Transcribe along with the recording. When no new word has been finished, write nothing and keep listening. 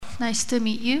Nice to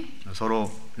meet you.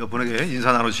 서로 여러분에게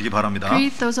인사 나누시기 바랍니다.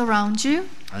 Greet those around you.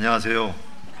 안녕하세요.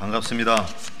 반갑습니다.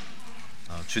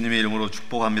 주님의 이름으로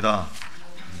축복합니다.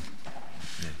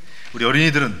 우리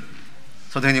어린이들은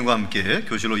선생님과 함께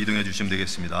교실로 이동해 주시면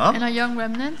되겠습니다. And our young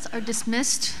remnants are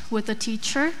dismissed with the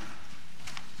teacher.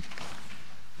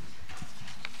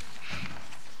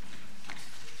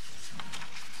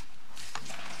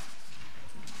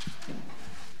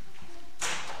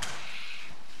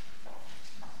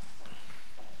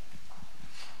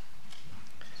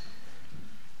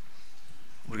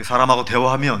 우리 사람하고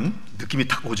대화하면 느낌이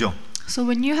탁 오죠. So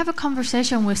when you have a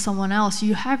conversation with someone else,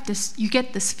 you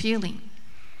get this feeling.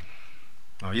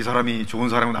 이 사람이 좋은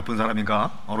사람이고 나쁜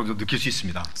사람인가 어느 정도 느낄 수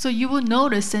있습니다. So you will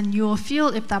notice and you will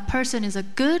feel if that person is a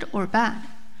good or bad.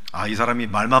 이 사람이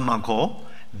말만 많고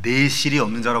내실이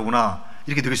없는 자라구나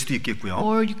이렇게 느낄 수도 있겠고요.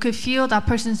 Or you could feel that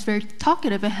person is very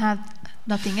talkative and have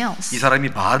nothing else. 이 사람이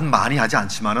말 많이 하지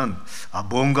않지만은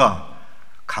뭔가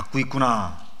갖고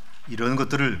있구나 이런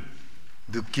것들을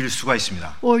느낄 수가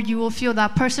있습니다. Or you will feel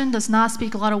that person does not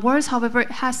speak a lot of words, however,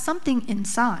 it has something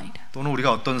inside. 또는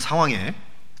우리가 어떤 상황에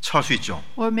처할 수 있죠.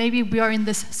 Or maybe we are in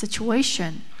this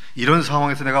situation. 이런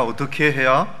상황에서 내가 어떻게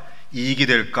해야 이익이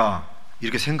될까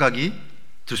이렇게 생각이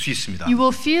들 수 있습니다. You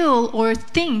will feel or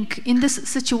think in this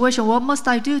situation, what must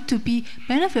I do to be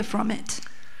benefit from it?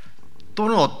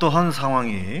 또는 어떠한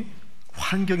상황이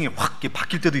환경이 확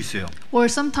바뀔 때도 있어요. Or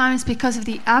sometimes because of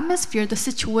the atmosphere, the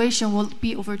situation will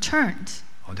be overturned.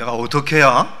 내가 어떻게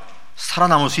해야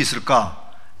살아남을 수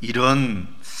있을까 이런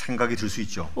생각이 들 수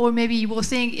있죠. Or maybe you will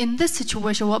think, in this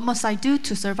situation, what must I do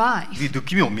to survive? 이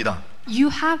느낌이 옵니다. You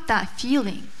have that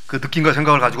feeling. 그 느낌과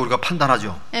생각을 가지고 우리가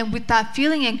판단하죠. And with that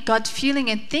feeling and gut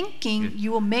feeling and thinking,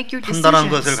 you will make your 판단한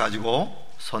것을 decisions. 가지고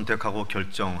선택하고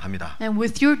결정합니다. And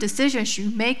with your decisions,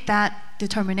 you make that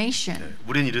determination.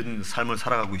 우리는 이런 삶을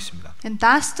살아가고 있습니다. And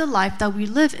that's the life that we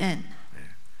live in.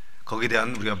 거기에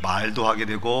대한 우리가 말도 하게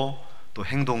되고 또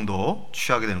행동도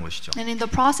취하게 되는 것이죠. And in the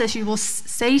process, you will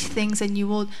say things and you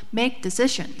will make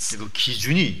decisions. 그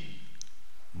기준이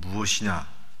무엇이냐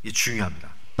이 중요합니다.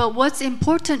 But what's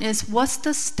important is what's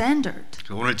the standard?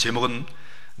 오늘 제목은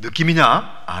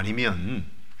느낌이냐 아니면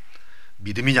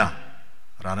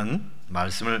믿음이냐라는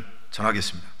말씀을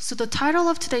전하겠습니다. So the title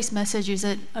of today's message is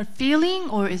it a feeling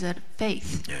or is it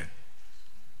faith?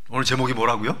 오늘 제목이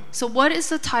뭐라고요? So what is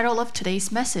the title of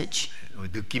today's message?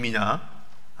 느낌이냐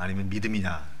아니면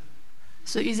믿음이냐.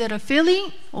 So is it a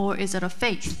feeling or is it a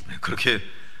faith? 그렇게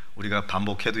우리가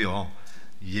반복해도요.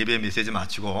 예배 메시지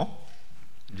마치고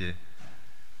이제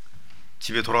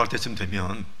집에 돌아갈 때쯤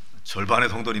되면 절반의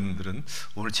성도님들은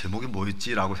오늘 제목이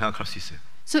뭐였지라고 생각할 수 있어요.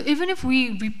 So even if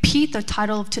we repeat the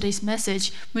title of today's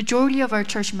message, majority of our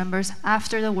church members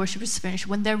after the worship is finished,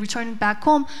 when they're returning back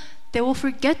home, they will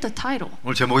forget the title.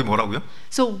 오늘 제목이 뭐라고요?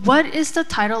 So what is the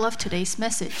title of today's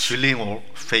message? Feeling or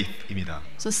Faith입니다.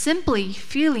 So simply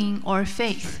feeling or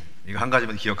faith. 이거 한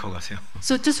가지만 기억하고 가세요.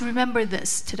 So just remember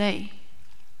this today.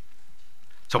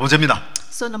 첫 번째입니다.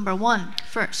 So number one,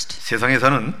 first.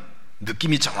 세상에서는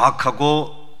느낌이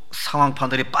정확하고 상황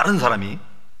판단이 빠른 사람이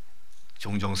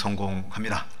종종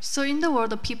성공합니다. So in the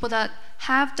world, the people that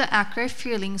have the accurate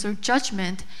feelings or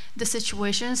judgment, the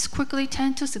situations quickly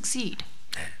tend to succeed.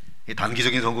 이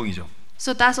단기적인 성공이죠.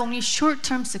 So that's only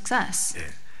short-term success.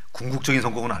 궁극적인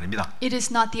성공은 아닙니다. It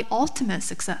is not the ultimate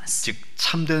success. 즉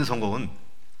참된 성공은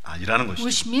아니라는 것이죠.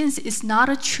 Which means it's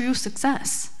not a true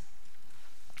success.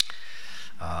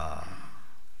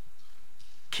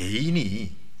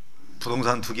 개인이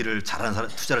부동산 투자를 잘하는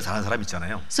사람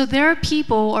있잖아요. So there are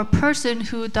people or person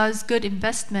who does good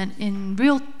investment in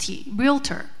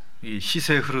realtor. 이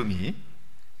시세 흐름이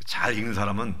잘 읽는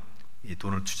사람은 이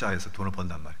돈을 투자해서 돈을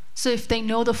번단 말이에요. So if they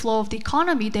know the flow of the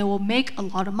economy, they will make a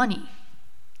lot of money.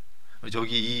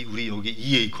 우리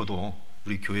여기 2에이커도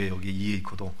우리 교회 여기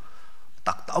 2에이커도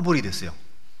딱 더블이 됐어요.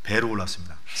 배로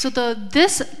올랐습니다. So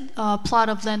this plot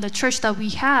of land, the church that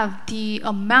we have, the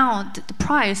amount, the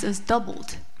price is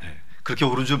doubled. 그렇게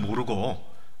오른 줄 모르고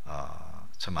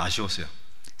참 아쉬웠어요.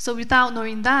 So without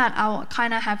knowing that, I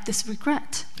kind of have this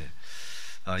regret.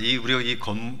 우리가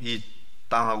이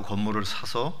땅하고 건물을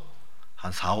사서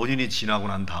한 4, 5년이 지나고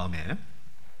난 다음에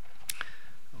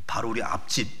바로 우리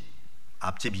앞집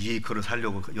 2에이커를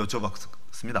살려고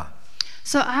여쭤봤습니다.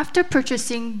 So after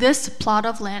purchasing this plot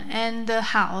of land and the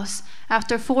house,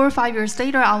 after 4 or 5 years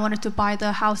later, I wanted to buy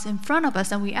the house in front of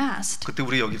us, and we asked. 그때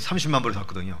우리 여기 30만 불을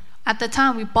샀거든요. At the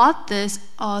time, we bought this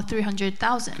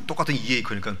 300,000. 똑같은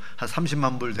 2에이커니까 한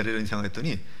 30만 불 되려는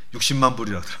생각했더니 60만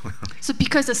불이라더라고요. So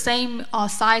because the same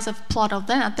size of plot of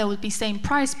land, that would be same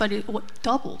price, but it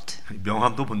doubled.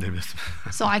 명함도 못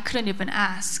내밀었습니다. So I couldn't even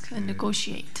ask and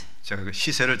negotiate. 제가 그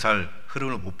시세를 잘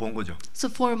흐름을 못 본 거죠. So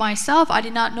for myself, I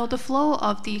did not know the flow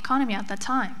of the economy at that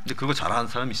time. 근데 그거 잘하는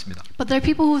사람이 있습니다. But there are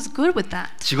people who's good with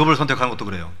that. 직업을 선택하는 것도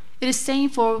그래요. It is same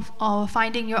for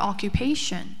finding your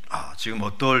occupation. 지금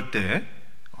어떨 때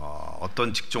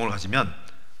어떤 직종을 가지면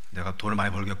내가 돈을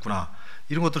많이 벌겠구나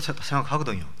이런 것들을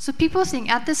생각하거든요. So people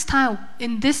think at this time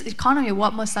in this economy,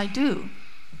 what must I do?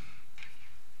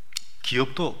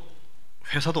 기업도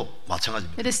회사도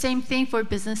마찬가지입니다. It is same thing for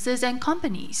businesses and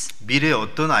companies. 미래에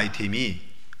어떤 아이템이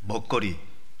먹거리,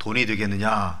 돈이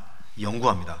되겠느냐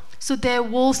연구합니다. So they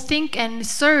will think and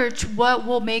search what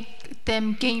will make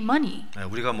them gain money.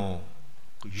 우리가 뭐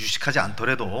유식하지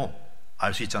않더라도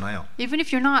알 수 있잖아요. Even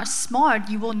if you're not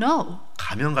smart, you will know.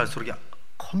 가면 갈수록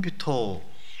컴퓨터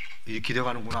이렇게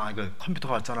되어가는구나, 이거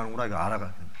컴퓨터가 발전하는구나, 이거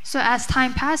알아가. So as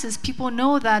time passes, people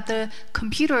know that the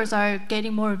computers are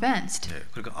getting more advanced. 네,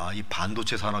 그러니까 이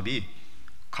반도체 산업이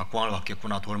각광을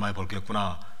받겠구나, 돈을 많이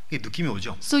벌겠구나, 이 느낌이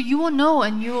오죠. So you will know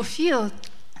and you will feel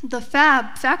the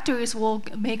fab factories will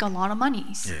make a lot of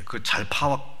money. 예, 그 잘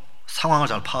상황을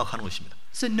잘 파악하는 것입니다.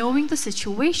 So knowing the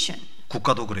situation.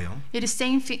 국가도 그래요. It is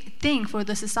same thing for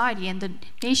the society and the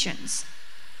nations.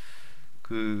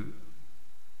 그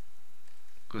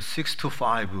 6 to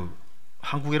 5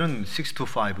 한국에는 6 to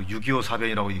 5 6.25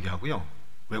 사변이라고 얘기하고요.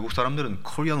 외국 사람들은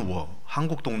Korean War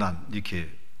한국 동란 이렇게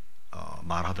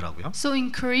말하더라고요. So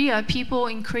in Korea, people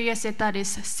in Korea said that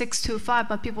is 6 to 5,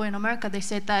 but people in America they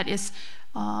said that is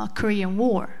Korean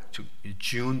War. 즉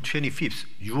June 25th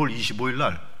 6월 25일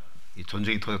날 이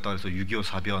전쟁이 터졌다 그래서 6.25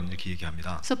 사변 이렇게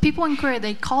얘기합니다. So people in Korea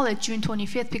they call it June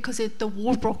 25th because the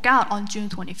war broke out on June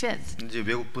 25th. 이제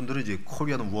외국 분들은 이제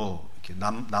Korean War 이렇게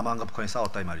남한과 북한이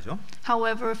싸웠다 이 말이죠.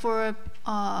 However, for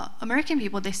American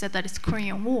people, they said that it's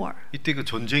Korean War. 이때 그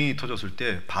전쟁이 터졌을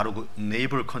때 바로 그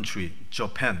neighbor country,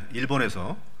 Japan,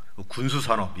 일본에서 군수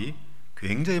산업이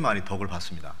굉장히 많이 덕을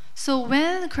봤습니다. So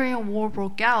when the Korean War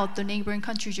broke out, the neighboring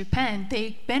country Japan,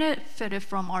 they benefited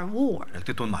from our war.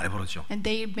 그때 돈 많이 벌었죠. And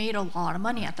they made a lot of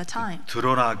money at the time.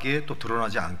 드러나게 또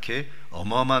드러나지 않게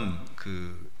어마어마한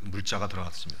그 물자가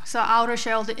들어갔습니다. So outer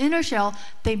shell, the inner shell,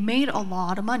 they made a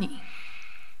lot of money.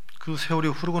 그 세월이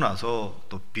흐르고 나서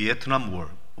또 베트남 워,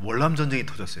 월남 전쟁이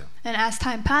터졌어요. And as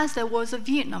time passed, there was a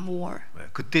Vietnam War.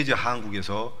 그때 이제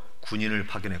한국에서 군인을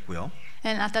파견했고요.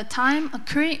 And at that time,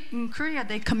 in Korea,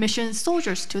 they commissioned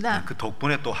soldiers to them. 그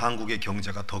덕분에 또 한국의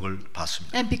경제가 덕을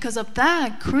봤습니다. And because of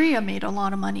that, Korea made a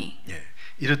lot of money. 예,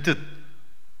 이렇듯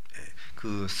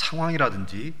그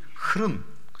상황이라든지 흐름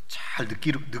잘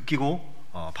느끼고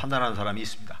판단하는 사람이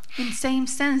있습니다. In same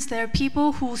sense, there are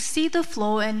people who see the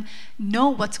flow and know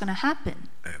what's going to happen.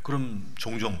 예, 그럼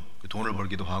종종 돈을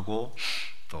벌기도 하고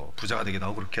또 부자가 되기도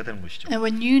하고 그렇게 해야 되는 것이죠. And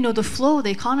when you know the flow of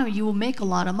the economy, you will make a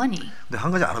lot of money. 근데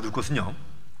한 가지 알아둘 것은요.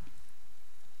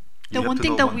 The one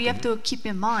thing that we have to keep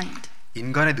in mind.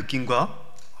 인간의 느낌과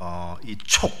이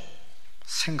촉,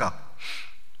 생각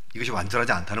이것이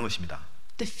완전하지 않다는 것입니다.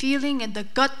 The feeling and the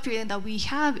gut feeling that we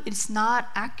have is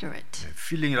not accurate.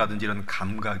 필링이라든지 이런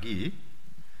감각이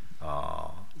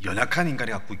연약한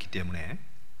인간이 갖고 있기 때문에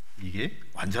이게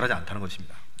완전하지 않다는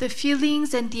것입니다. The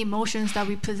feelings and the emotions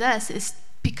that we possess is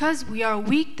because we are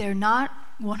weak, they're not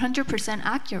 100%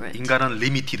 accurate. 인간은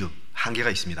리미티드, 한계가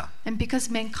있습니다. And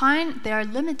because mankind, they are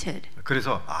limited.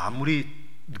 그래서 아무리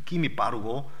느낌이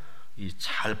빠르고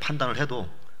잘 판단을 해도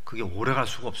그게 오래 갈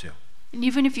수가 없어요. And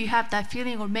even if you have that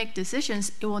feeling or make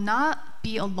decisions, it will not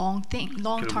be a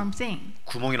long-term thing.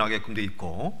 구멍이 나게끔 돼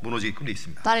있고 무너지게끔 돼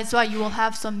있습니다. That is why you will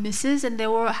have some misses and they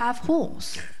will have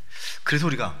holes. 그래서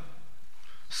우리가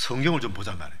성경을 좀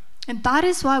보자 말이에요. And that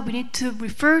is why we need to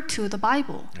refer to the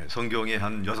Bible. 성경의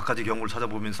한 6가지 경우를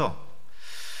찾아보면서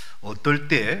어떨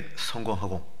때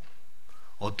성공하고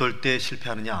어떨 때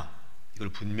실패하느냐 이걸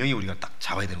분명히 우리가 딱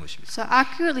잡아야 되는 것입니다. So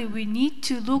accurately, we need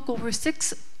to look over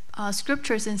 6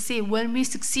 scriptures and see when we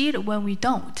succeed, when we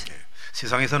don't.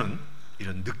 세상에서는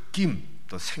이런 느낌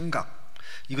또 생각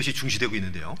이것이 중시되고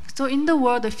있는데요. So in the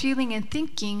world, the feeling and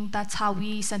thinking, that's how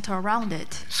we center around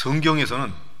it.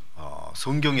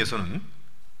 성경에서는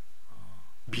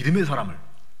믿음의 사람을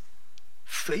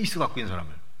페이스 갖고 있는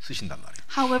사람을 쓰신단 말이에요.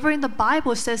 However, in the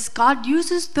Bible it says God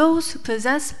uses those who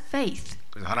possess faith.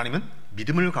 그래서 하나님은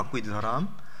믿음을 갖고 있는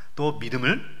사람 또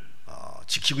믿음을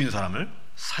지키고 있는 사람을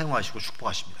사용하시고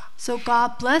축복하십니다. So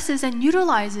God blesses and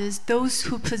utilizes those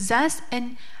who possess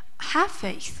and have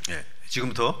faith. 예,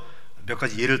 지금부터 몇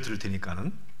가지 예를 들을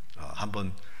테니까는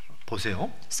한번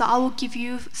보세요. So I will give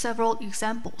you several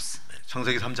examples.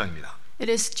 창세기 3장입니다.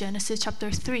 It is Genesis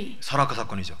chapter 3. 선악과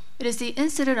사건이죠. It is the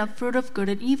incident of fruit of good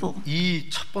and evil. 이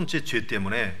첫 번째 죄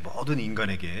때문에 모든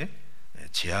인간에게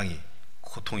재앙이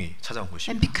고통이 찾아온 And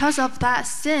것입니다. because of that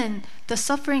sin, the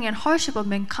suffering and hardship of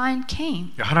mankind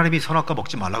came. 하나님이 선악과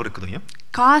먹지 말라 그랬거든요.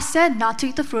 God said not to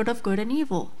eat the fruit of good and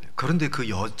evil. 그런데 그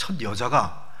첫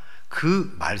여자가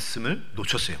그 말씀을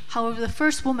놓쳤어요. However, the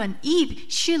first woman, Eve,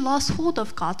 she lost hold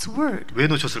of God's word. 왜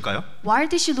놓쳤을까요? Why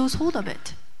did she lose hold of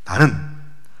it? 나는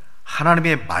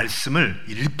하나님의 말씀을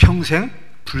일평생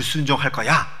불순종할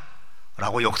거야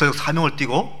라고 역사적 사명을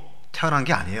띠고 태어난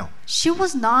게 아니에요. She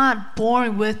was not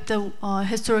born with the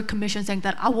historic commission saying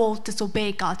that I will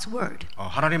disobey God's word.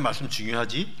 하나님 말씀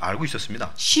중요하지 알고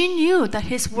있었습니다. She knew that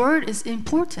His word is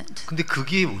important. 근데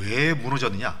그게 왜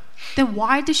무너졌느냐? Then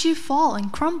why did she fall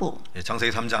and crumble?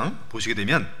 창세기 3장 보시게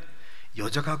되면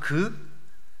여자가 그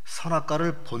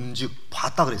선악과를 본즉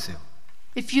봤다 그랬어요.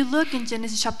 If you look in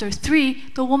Genesis chapter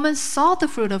 3, the woman saw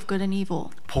the fruit of good and evil.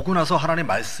 보고 나서 하나님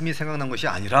말씀이 생각난 것이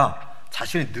아니라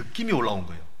자신의 느낌이 올라온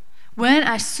거예요. When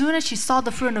as soon as she saw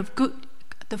the fruit of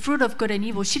good and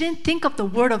evil, she didn't think of the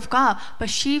word of God, but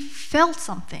she felt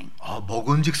something.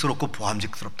 먹음직스럽고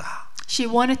보암직스럽다. She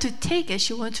wanted to take it.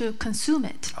 She wanted to consume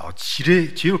it.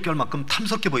 지혜롭게 할 만큼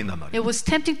탐스럽게 보인단 말이에요. It was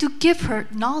tempting to give her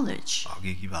knowledge.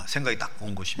 생각이 딱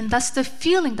온 것입니다. And that's the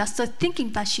feeling, that's the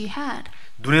thinking that she had.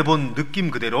 눈에 본 느낌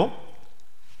그대로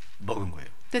먹은 거예요.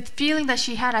 The feeling that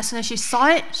she had as soon as she saw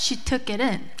it, she took it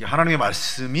in. 하나님의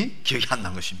말씀이 기억이 안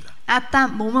난 것입니다. At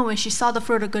that moment when she saw the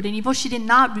fruit of good and evil, she did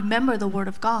not remember the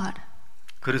word of God.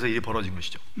 그래서 일이 벌어진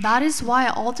것이죠. That is why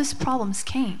all these problems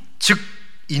came. 즉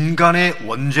인간의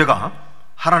원죄가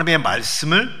하나님의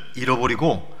말씀을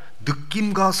잃어버리고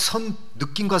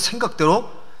느낌과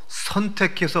생각대로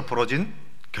선택해서 벌어진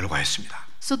결과였습니다.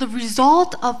 So the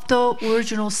result of the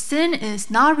original sin is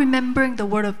not remembering the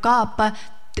word of God, but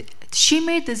she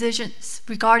made decisions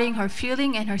regarding her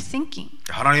feeling and her thinking.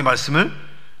 하나님의 말씀을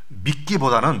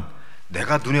믿기보다는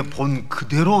내가 눈에 본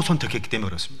그대로 선택했기 때문에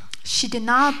그렇습니다. She did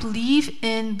not believe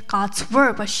in God's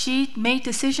word, but she made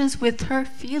decisions with her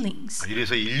feelings.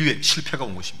 이래서 인류의 실패가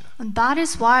온 것입니다. And that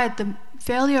is why the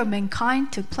failure of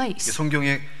mankind took place.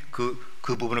 성경에 그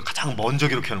부분을 가장 먼저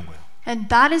기록해 놓은 거예요. And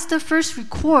that is the first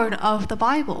record of the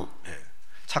Bible.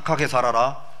 착하게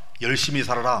살아라, 열심히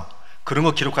살아라 그런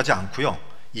거 기록하지 않고요.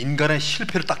 인간의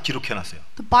실패를 딱 기록해 놨어요.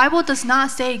 The Bible does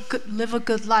not say live a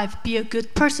good life, be a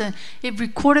good person. It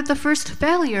recorded the first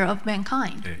failure of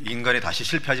mankind. 인간이 다시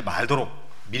실패하지 말도록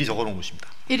미리 적어 놓은 것입니다.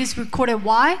 It is recorded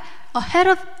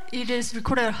it is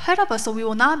recorded ahead of us so we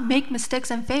will not make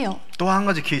mistakes and fail. 또 한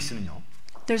가지 케이스는요.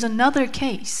 There's another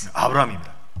case.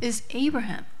 아브라함입니다. Is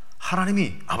Abraham.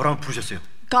 하나님이 아브라함을 부르셨어요.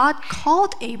 God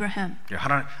called Abraham.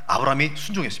 아브라함이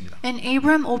순종했습니다. And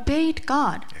Abraham obeyed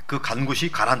God. 그 간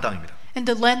곳이 가나안 땅입니다. And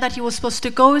the land that he was supposed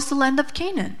to go is the land of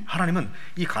Canaan. 하나님은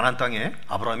이 가나안 땅에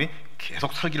아브라함이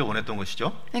계속 살기를 원했던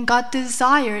것이죠. And God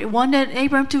wanted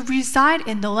Abraham to reside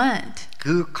in the land.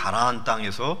 그 가나안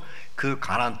땅에서 그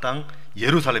가나안 땅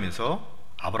예루살렘에서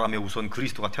아브라함의 우선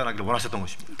그리스도가 태어나기를 원하셨던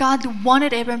것입니다. God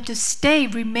wanted Abraham to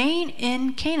remain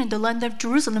in Canaan, the land of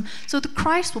Jerusalem, so the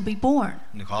Christ will be born.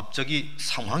 근데 갑자기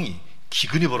상황이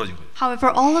기근이 벌어진 거예요.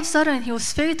 However, all of a sudden he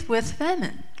was faced with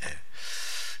famine.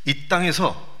 이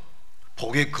땅에서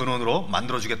복의 근원으로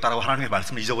만들어주겠다라고 하나님의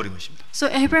말씀을 잊어버린 것입니다. So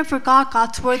Abraham forgot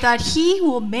God's word that He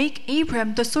will make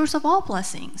Abraham the source of all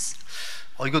blessings.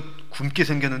 이거 굶게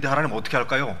생겼는데 하나님 어떻게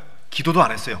할까요? 기도도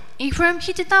안 했어요. Abraham,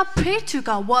 he did not pray to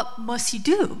God. What must he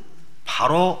do?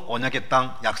 바로 언약의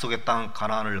땅, 약속의 땅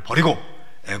가나안을 버리고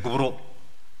애굽으로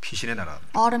피신해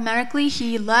나갑니다. Automatically,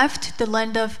 he left the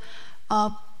land of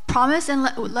promise and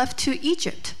left to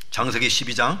Egypt. 창세기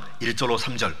 12장 1절로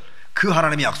 3절 그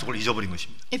하나님의 약속을 잊어버린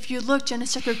것입니다. If you look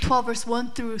Genesis chapter 12 verse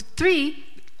 1 through 3,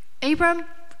 Abraham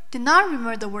did not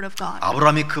remember the word of God.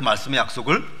 아브라함이 그 말씀의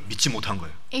약속을 믿지 못한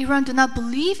거예요. Abraham did not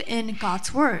believe in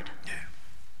God's word.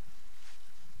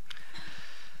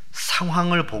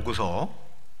 상황을 보고서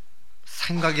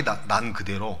생각이 난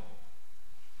그대로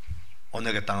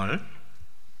언약의 땅을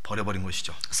버려버린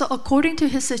것이죠. So according to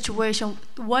his situation,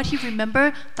 what he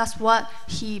remembered, that's what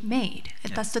he made.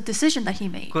 That's the decision that he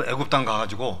made. 그 애굽 땅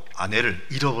가가지고 아내를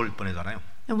잃어버릴 뻔했잖아요.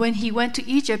 And when he went to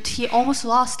Egypt, he almost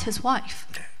lost his wife.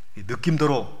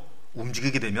 느낌대로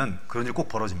움직이게 되면 그런 일 꼭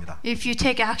벌어집니다. If you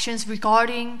take actions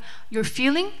regarding your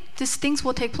feeling, these things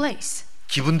will take place.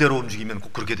 기분대로 움직이면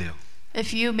꼭 그렇게 돼요.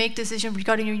 If you make decisions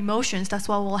regarding your emotions, that's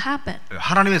what will happen.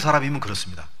 하나님의 사람이면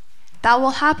그렇습니다. That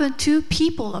will happen to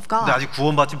people of God. 근데 아직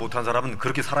구원받지 못한 사람은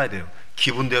그렇게 살아야 돼요.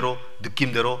 기분대로,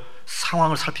 느낌대로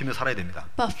상황을 살피며 살아야 됩니다.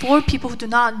 But for people who do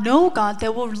not know God, they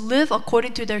will live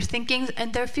according to their thinkings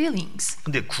and their feelings.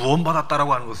 근데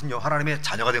구원받았다라고 하는 것은요, 하나님의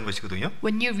자녀가 된 것이거든요.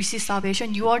 When you receive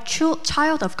salvation, you are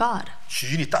child of God.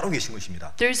 주인이 따로 계신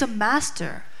것입니다. There is a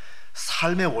master.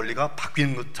 삶의 원리가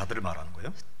바뀌는 자들을 말하는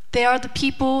거예요. They are the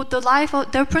people,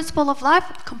 their principle of life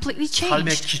completely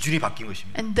삶의 changed. 기준이 바뀐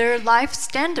것입니다. And their life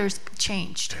standards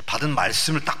changed. 받은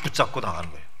말씀을 딱 붙잡고 나가는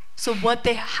거예요. So what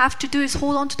they have to do is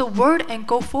hold on to the word and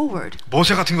go forward.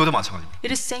 모세 같은 경우도 마찬가지입니다.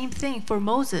 It is same thing for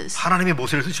Moses. 하나님이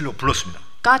모세를 쓰시려고 불렀습니다.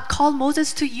 God called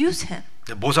Moses to use him.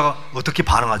 모세가 어떻게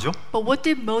반응하죠? But what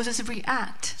did Moses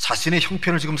react? 자신의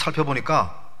형편을 지금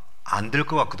살펴보니까 안 될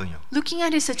것 같거든요. Looking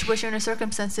at his situation and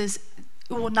circumstances,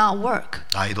 it will not work.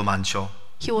 나이도 많죠.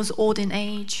 He was old in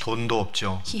age. 돈도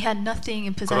없죠. He had nothing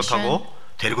in possession. 그렇다고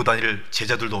데리고 다닐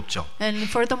제자들도 없죠. And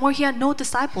furthermore, he had no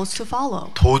disciples to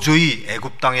follow. 도저히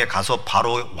애굽 땅에 가서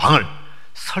바로 왕을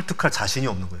설득할 자신이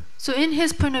없는 거예요. So in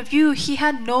his point of view, he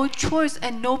had no choice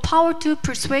and no power to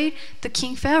persuade the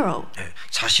king Pharaoh.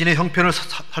 자신의 형편을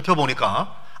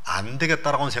살펴보니까 안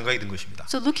되겠다라고 생각이 든 것입니다.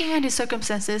 So looking at his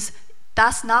circumstances,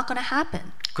 that's not going to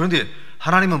happen. 그런데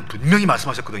하나님은 분명히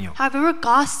말씀하셨거든요. However,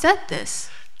 God said this.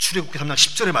 출애굽기 3장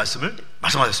 10절의 말씀을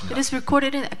말씀하셨습니다. It is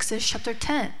recorded in Exodus chapter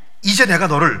 10. 이제 내가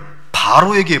너를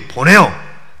바로에게 보내어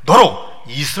너로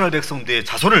이스라엘 백성들의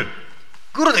자손을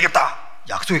끌어내겠다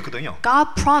약속했거든요.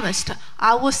 God promised,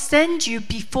 I will send you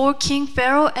before King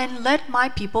Pharaoh and let my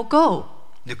people go.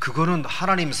 근데 그거는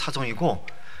하나님 사정이고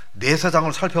내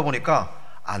사정을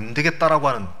살펴보니까 안 되겠다라고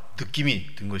하는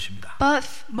느낌이 든 것입니다. But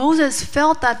Moses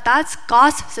felt that that's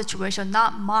God's situation,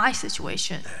 not my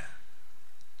situation.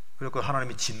 그래서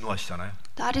하나님이 진노하시잖아요.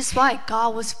 That is why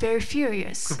God was very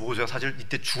furious. 그 모세가 사실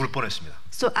이때 죽을 뻔했습니다.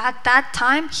 So at that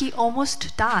time, he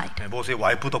almost died. 모세의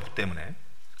와이프 덕 때문에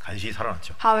간신히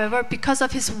살아났죠. However, because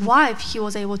of his wife, he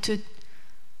was able to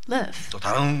live. 또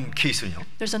다른 케이스는요.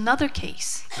 There's another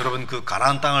case. 여러분 그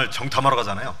가나안 땅을 정탐하러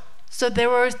가잖아요. So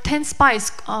there were 10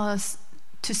 spies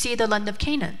to see the land of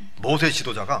Canaan. 모세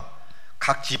지도자가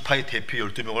각 지파의 대표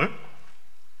 12명을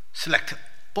select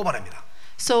뽑아냅니다.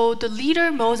 So the leader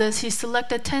Moses, he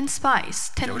selected 10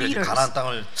 spies, 10 우리 leaders. 가나안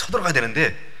땅을 쳐들어가야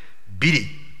되는데 미리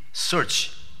search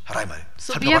하라 이 말이에요.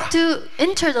 So we have 살펴봐라. to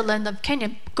enter the land of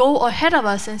Canaan. Go ahead of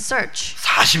us and search.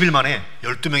 40일 만에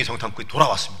 12명의 정탐꾼이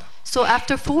돌아왔습니다. So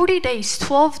after 40 days,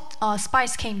 12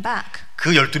 spies came back.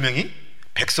 그 12명이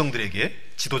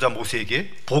백성들에게 지도자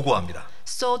모세에게 보고합니다.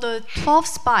 So the 12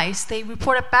 spies, they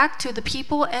reported back to the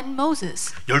people and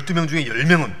Moses. 12명 중에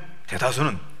 10명은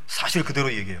대다수는 사실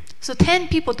그대로 얘기해요. So 10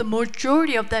 people, the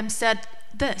majority of them said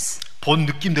this. 본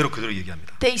느낌대로 그대로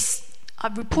얘기합니다. They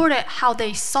reported how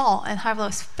they saw and how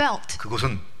they felt.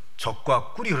 그곳은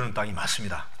젖과 꿀이 흐르는 땅이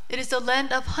맞습니다. It is the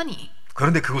land of honey.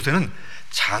 그런데 그곳에는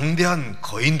장대한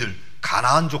거인들,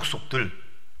 가나안 족속들,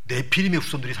 네피림의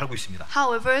후손들이 살고 있습니다.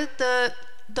 However,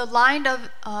 the line of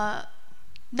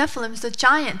Nephilims, the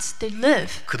giants, they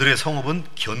live. 그들의 성읍은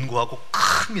견고하고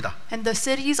큽니다. And the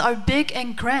cities are big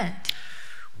and grand.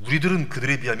 우리들은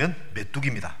그들에 비하면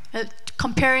메뚜기입니다.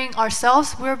 Comparing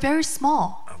ourselves, we're very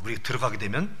small. 우리 들어가게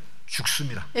되면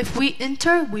죽습니다. If we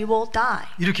enter, we will die.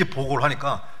 이렇게 보고를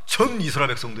하니까 전 이스라엘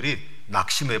백성들이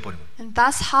낙심해 버린 거예요. And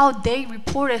that's how they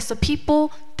reported. So people,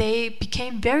 they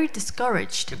became very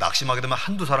discouraged. 낙심하게 되면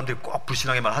한두 사람들이 꼭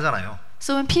불신하게 말하잖아요.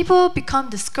 So when people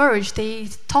become discouraged, they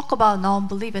talk about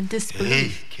non-belief and disbelief.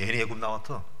 에이, 괜히 애굽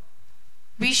나왔다.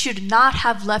 We should not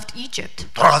have left Egypt.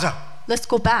 돌아가자. Let's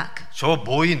go back. 저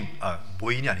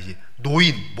모인이 아니지.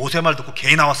 노인 모세 말 듣고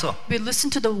괜히 나왔어. We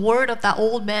listened to the word of that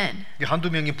old man. 한두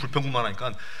명이 불평만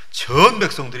하니까 전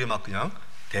백성들이 막 그냥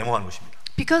데모하는 것입니다.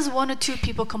 Because one or two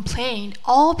people complained,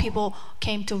 all people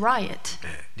came to riot.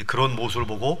 네, 그런 모습을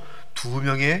보고 두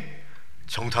명의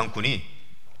정탐꾼이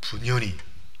분연히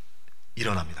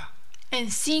일어납니다.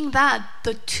 And seeing that,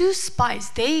 the two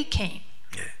spies, they came.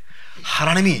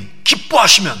 하나님이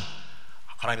기뻐하시면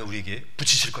하나님이 우리에게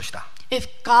붙이실 것이다. If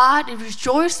God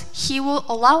rejoices, He will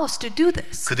allow us to do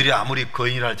this. 그들이 아무리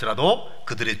거인이라 할지라도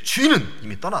그들의 주인은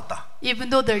이미 떠났다. Even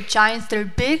though they're giants,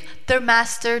 they're big, their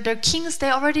master, their kings,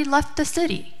 they already left the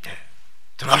city.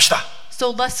 들어갑시다.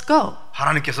 So let's go.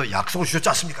 하나님께서 약속을 주셨지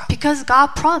않습니까? Because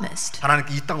God promised.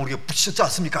 하나님께 이 땅을 우리에게 붙이셨지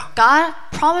않습니까? God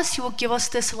promised He will give us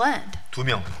this land. 두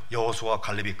명 여호수아와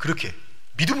갈렙이 그렇게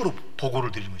믿음으로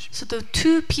보고를 드리는 것입니다. So the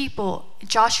two people,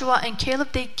 Joshua and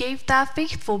Caleb, they gave that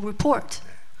faithful report.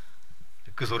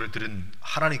 그 소리를 들은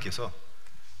하나님께서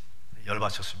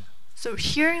열받으셨습니다. So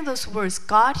hearing those words,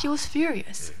 God, He was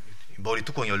furious. 머리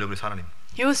뚜껑 열려버린 하나님.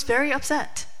 He was very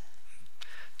upset.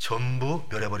 전부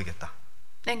멸해버리겠다.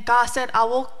 And God said, I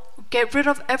will get rid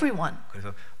of everyone.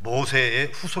 그래서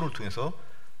모세의 후손을 통해서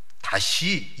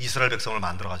다시 이스라엘 백성을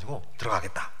만들어 가지고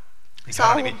들어가겠다. 그러니까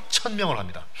하나님이 천명을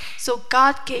합니다. So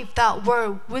God gave that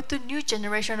word with the new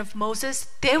generation of Moses.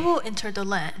 They will enter the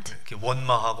land. 이렇게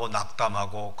원망하고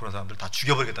낙담하고 그런 사람들 다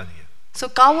죽여버리겠다는 얘기예요. So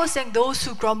God was saying, those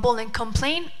who grumble and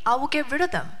complain, I will get rid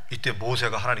of them. 이때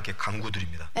모세가 하나님께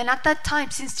간구드립니다. And at that time,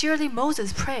 sincerely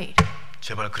Moses prayed,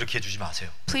 제발 그렇게 해주지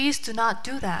마세요. please do not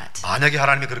do that. 만약에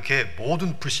하나님이 그렇게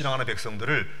모든 불신앙하는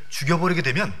백성들을 죽여버리게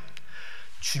되면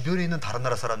주변에 있는 다른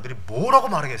나라 사람들이 뭐라고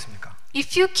말하겠습니까?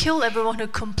 If you kill everyone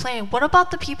who complain, what about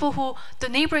the people who,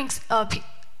 the neighboring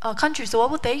countries, so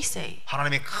what would they say?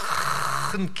 하나님이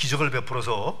큰 기적을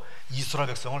베풀어서 이스라엘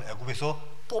백성을 애굽에서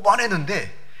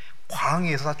뽑아내는데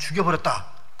광야에서 다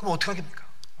죽여버렸다. 그럼 어떻게 하겠습니까?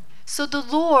 So the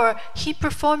Lord, He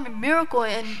performed a miracle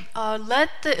and let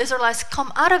the Israelites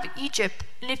come out of Egypt.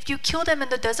 And if you kill them in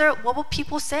the desert, what will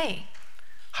people say?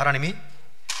 하나님이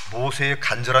모세의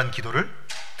간절한 기도를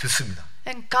듣습니다.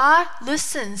 And God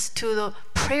listens to the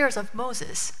prayers of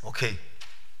Moses. 오케이,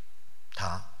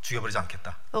 다 죽여버리지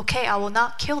않겠다. Okay, I will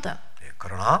not kill them.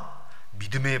 그러나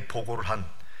믿음의 보고를 한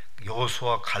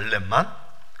여호수아 갈렙만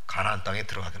가나안 땅에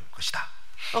들어갈 것이다.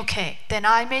 Okay, then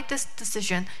I made this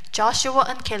decision. Joshua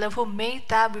and Caleb, who made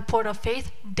that report of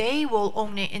faith, they will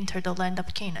only enter the land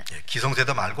of Canaan.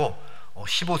 기성세대 말고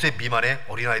 15세 미만의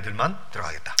어린아이들만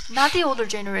들어가겠다. Not the older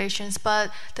generations,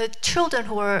 but the children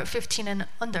who were 15 and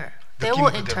under. They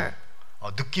will enter.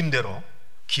 느낌대로,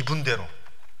 기분대로,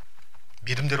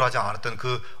 믿음대로 하지 않았던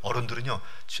그 어른들은요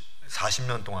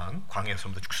 40년 동안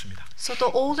광야에서부터 죽습니다. So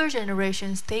the older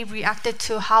generations, they reacted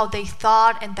to how they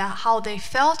thought and that how they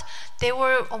felt. They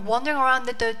were wandering around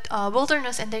the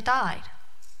wilderness and they died.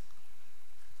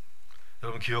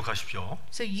 여러분 기억하십시오.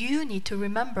 So you need to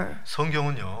remember.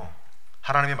 성경은요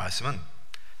하나님의 말씀은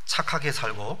착하게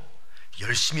살고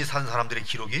열심히 산 사람들의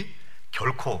기록이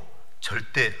결코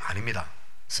절대 아닙니다.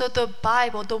 So the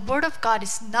Bible, the Word of God,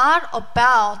 is not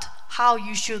about how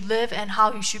you should live and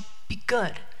how you should be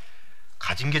good.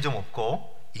 가진 게 좀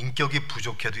없고 인격이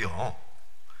부족해도요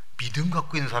믿음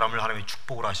갖고 있는 사람을 하나님이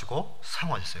축복을 하시고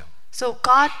사용하셨어요. So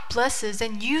God blesses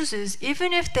and uses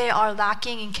even if they are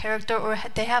lacking in character or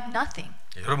they have nothing.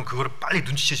 여러분 그거를 빨리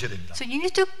눈치채셔야 됩니다. So you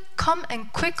need to come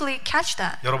and quickly catch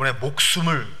that. 여러분의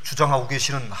목숨을 주장하고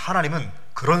계시는 하나님은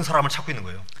그런 사람을 찾고 있는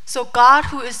거예요. So God,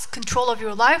 who is control of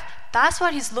your life, that's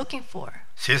what He's looking for.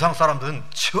 세상 사람들은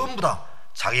전부 다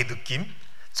자기 느낌,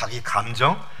 자기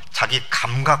감정, 자기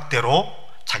감각대로,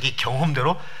 자기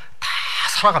경험대로 다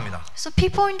살아갑니다. So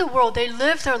people in the world, they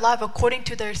live their life according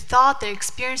to their thought, their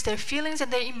experience, their feelings,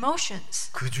 and their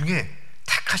emotions. 그 중에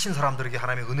택하신 사람들에게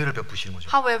하나님의 은혜를 베푸시는 거죠.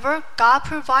 However, God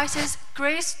provides His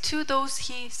grace to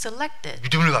those He selected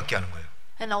믿음을 갖게 하는 거예요.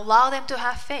 and allow them to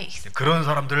have faith. 그런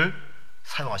사람들을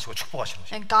사용하시고 축복하시는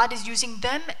거죠. And God is using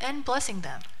them and blessing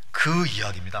them. 그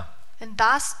이야기입니다. And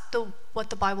that's what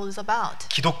the Bible is about.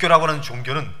 기독교라고 하는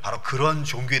종교는 바로 그런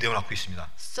종교의 내용을 갖고 있습니다.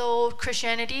 So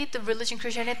Christianity, the religion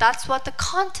Christianity, that's what the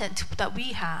content that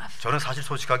we have. 저는 사실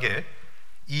솔직하게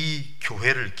이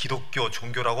교회를 기독교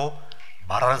종교라고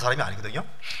말하는 사람이 아니거든요.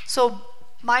 So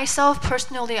myself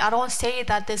personally, I don't say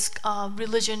that this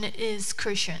religion is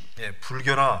Christian. 예,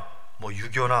 불교나 뭐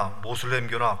유교나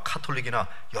모슬렘교나 카톨릭이나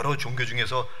여러 종교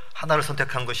중에서 하나를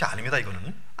선택한 것이 아닙니다.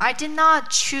 이거는. I did not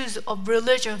choose a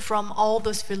religion from all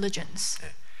those religions.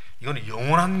 예, 이거는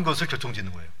영원한 것을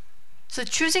결정짓는 거예요. So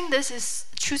choosing this is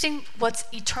choosing what's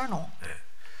eternal. 예,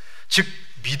 즉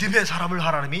믿음의 사람을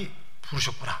하나님이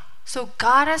부르셨구나. So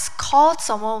God has called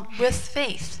someone with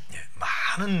faith. 예,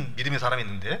 많은 믿음의 사람이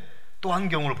있는데 또 한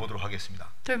경우를 보도록 하겠습니다.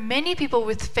 There are many people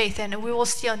with faith, and we will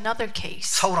see another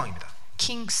case. 사울왕입니다.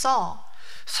 King Saul.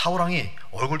 사울왕이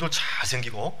얼굴도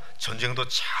잘생기고 전쟁도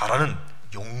잘하는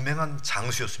용맹한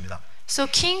장수였습니다. So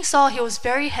King Saul, he was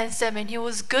very handsome and he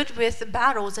was good with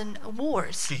battles and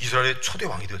wars. 이스라엘의 초대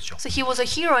왕이 되었죠. So he was a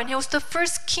hero and he was the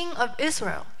first king of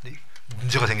Israel.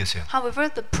 문제가 생겼어요.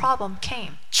 However, the problem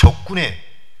came. 적군의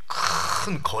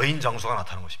큰 거인 장수가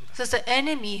나타난 것입니다. So the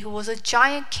enemy who was a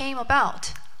giant came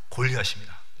about.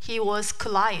 골리앗입니다. He was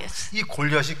Goliath. 이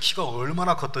골리앗이 키가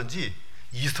얼마나 컸던지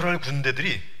이스라엘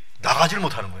군대들이 나가지를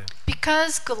못하는 거예요.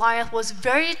 Because Goliath was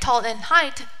very tall in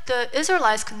height, the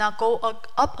Israelites could not go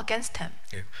up against him.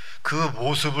 그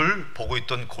모습을 보고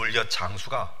있던 골리앗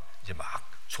장수가 이제 막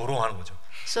조롱하는 거죠.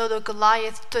 So the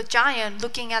Goliath, the giant,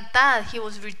 looking at that, he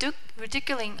was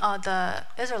ridiculing the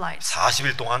Israelites.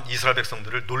 40일 동안 이스라엘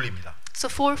백성들을 놀립니다. So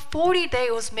for 40 days,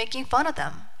 he was making fun of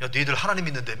them. 야, 너희들 하나님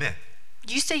믿는다며?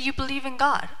 You say you believe in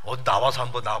God. 어디 나와서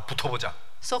한번 나 붙어보자.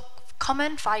 So come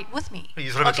and fight with me.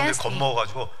 이스라엘 백성들이 Against me.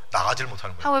 겁먹어가지고 나가지를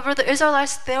못하는 거예요. However, the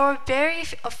Israelites, they were very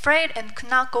afraid and could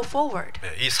not go forward.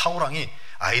 네, 이 사울왕이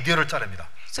아이디어를 짜냅니다.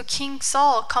 So King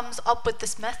Saul comes up with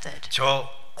this method. 저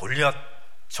골리앗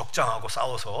적장하고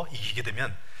싸워서 이기게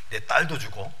되면 내 딸도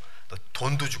주고 또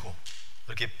돈도 주고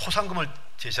이렇게 포상금을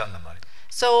제시한단 말이에요.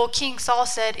 So King Saul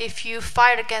said, "If you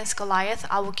fight against Goliath,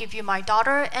 I will give you my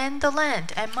daughter and the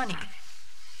land and money."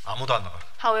 아무도 안 나가.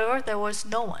 However, there was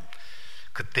no one.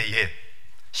 그때에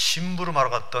심부름하러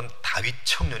갔던 다윗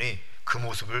청년이 그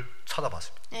모습을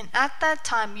쳐다봤습니다. And at that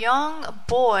time, young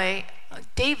boy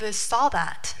David saw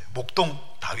that. 목동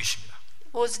다윗입니다.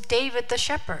 It was David the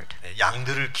shepherd.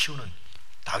 양들을 키우는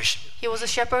다윗입니다. He was a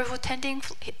shepherd who tending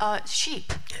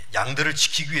sheep. 양들을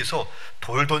지키기 위해서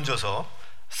돌 던져서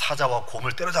사자와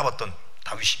곰을 때려잡았던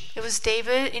다윗입니다. It was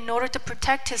David, in order to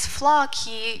protect his flock,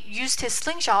 he used his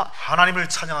slingshot. 하나님을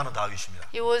찬양하는 다윗입니다.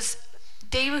 It was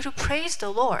David who praised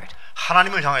the Lord.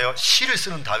 하나님을 향하여 시를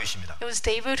쓰는 다윗입니다. It was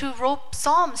David who wrote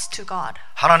psalms to God.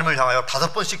 하나님을 향하여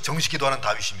 5번씩 정식 기도하는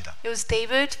다윗입니다. It was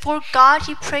David, for God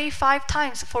he prayed 5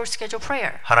 times for scheduled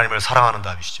prayer. 하나님을 사랑하는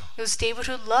다윗이죠. It was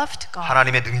David who loved God.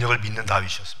 하나님의 능력을 믿는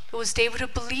다윗이었습니다. It was David who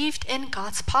believed in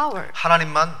God's power.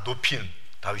 하나님만 높이는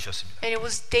다윗이었습니다. And it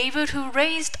was David who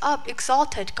raised up,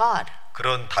 exalted God.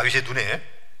 그런 다윗의 눈에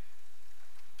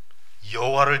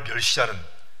여호와를 멸시하는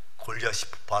골리앗이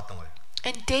보았던 거예요.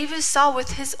 And David saw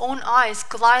with his own eyes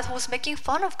Goliath was making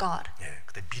fun of God.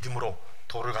 그때 믿음으로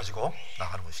돌을 가지고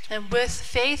나가는 것이죠. And with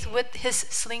faith, with his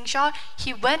slingshot,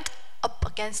 he went up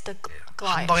against the 한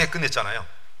Goliath. 방에 끝냈잖아요.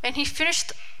 And he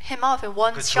finished him off in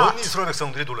one 전 shot. 이스라엘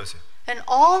백성들이 놀랐어요. And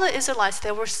all the Israelites,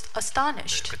 they were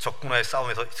astonished. 그 적군과의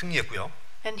싸움에서 승리했고요.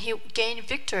 And he gained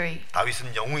victory.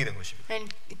 다윗은 영웅이 된 것입니다.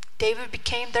 And David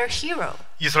became their hero.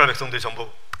 이스라엘 백성들이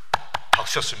전부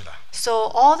박수쳤습니다.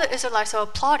 So all the Israelites are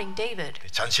applauding David.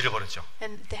 잔치를 벌였죠.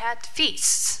 And they had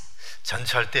feasts.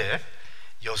 잔치할 때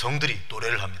여성들이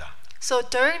노래를 합니다. So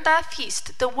during that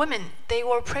feast, the women, they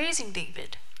were praising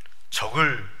David.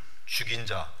 적을 죽인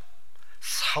자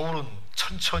사울은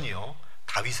천천히요,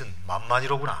 다윗은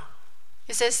만만이로구나.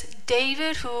 It says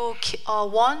David who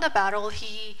won the battle,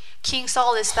 King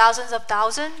Saul is thousands of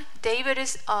thousands. David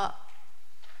is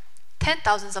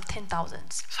 10,000s of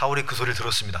 10,000s. 사울이 그 소리를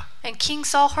들었습니다. And King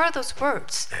Saul heard those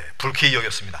words. 불쾌히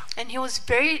여겼습니다. And he was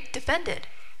very offended.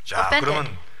 자,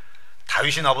 그러면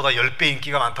다윗이 나보다 10배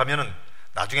인기가 많다면은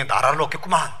나중에 나라를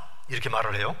얻겠구만. 이렇게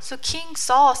말을 해요. So King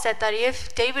Saul said that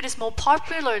if David is more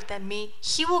popular than me,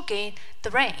 he will gain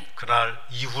the reign. 그날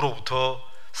이후로부터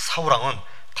사울 왕은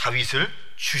다윗을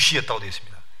주시했다고 되어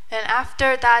있습니다. And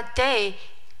after that day,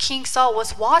 King Saul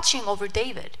was watching over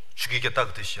David, 죽이겠다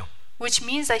그 뜻이요. which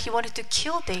means that he wanted to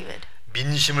kill David.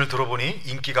 민심을 들어보니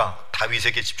인기가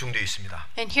다윗에게 집중되어 있습니다.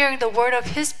 And hearing the word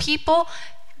of his people,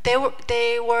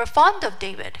 they were fond of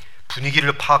David.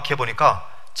 분위기를 파악해 보니까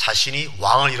자신이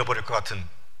왕을 잃어버릴 것 같은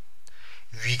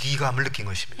위기감을 느낀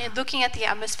것입니다. And looking at the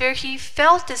atmosphere, he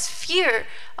felt this fear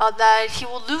that he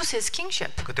will lose his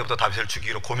kingship. 그때부터 다윗을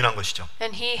죽이기로 고민한 것이죠.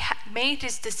 And he made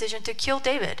his decision to kill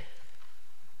David.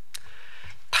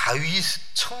 다윗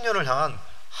청년을 향한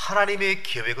하나님의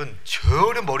계획은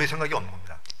전혀 머리에 생각이 없는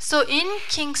겁니다. So in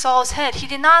King Saul's head, he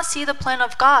did not see the plan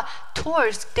of God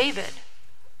towards David.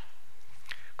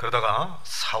 그러다가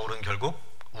사울은 결국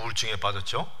우울증에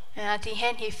빠졌죠. And at the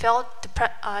end,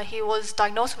 he was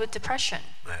diagnosed with depression.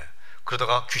 네.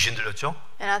 그러다가 귀신 들렸죠.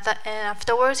 And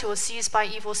afterwards, he was seized by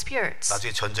evil spirits.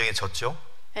 나중에 전쟁에 졌죠.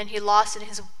 And he lost in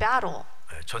his battle.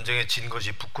 네. 전쟁에 진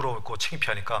것이 부끄럽고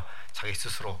창피하니까 자기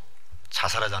스스로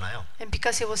자살하잖아요. And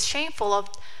because he was shameful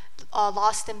of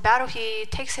lost in battle, he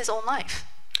takes his own life.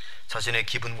 자신의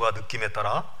기분과 느낌에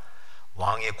따라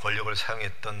왕의 권력을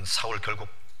사용했던 사울 결국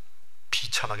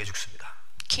비참하게 죽습니다.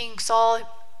 King Saul,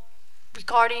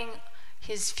 regarding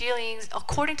his feelings,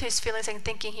 according to his feelings and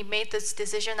thinking, he made this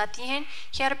decision. At the end,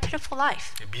 he had a pitiful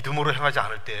life. 믿음으로 행하지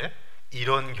않을 때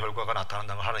이런 결과가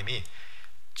나타난다는 하나님이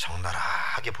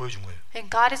적나라하게 보여준 거예요. And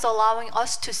God is allowing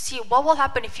us to see what will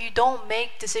happen if you don't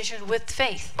make decisions with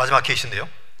faith. 마지막 케이스인데요.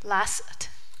 Last,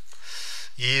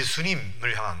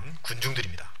 예수님을 향한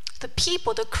군중들입니다. the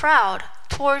people, the crowd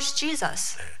towards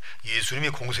Jesus. 예수님이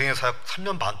공생의 사역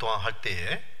 3년 반 동안 할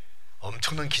때에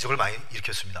엄청난 기적을 많이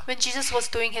일으켰습니다. When Jesus was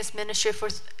doing his ministry for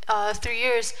 3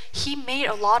 years, he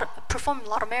performed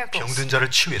a lot of miracles. 병든 자를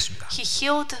치유했습니다. He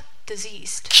healed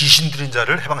diseased. 귀신 들린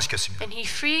자를 해방시켰습니다. And he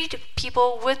freed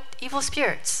people with evil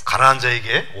spirits. 가난한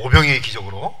자에게 오병이의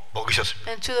기적으로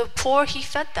먹이셨습니다. And to the poor, he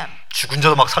fed them. 죽은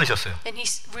자도 막 살리셨어요. And he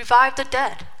revived the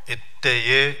dead.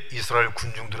 이때에 이스라엘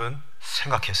군중들은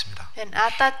생각했습니다. And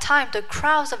at that time, the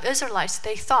crowds of Israelites,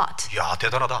 they thought, 야,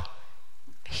 대단하다.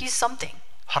 he's something.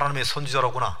 하나님의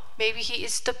선지자라구나. Maybe he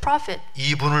is the prophet.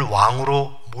 이분을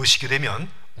왕으로 모시게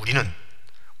되면 우리는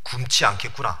굶지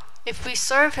않겠구나. If we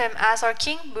serve him as our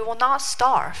king, we will not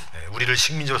starve. 우리를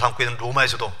식민지로 삼고 있는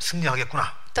로마에서도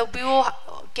승리하겠구나. That we will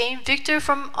gain victory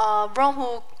from Rome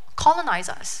who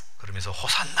colonize us. 그러면서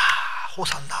호산나,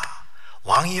 호산나,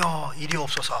 왕이여 이리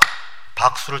옵소서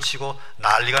박수를 치고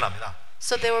난리가 납니다.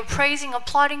 So they were praising,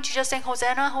 applauding Jesus, saying,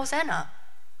 Hosanna, Hosanna.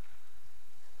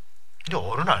 근데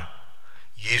어느 날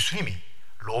예수님이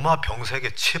로마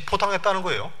병사에게 체포당했다는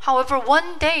거예요. However,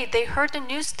 one day they heard the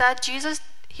news that Jesus,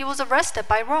 he was arrested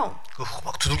by Rome.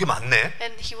 막 두들겨 맞네.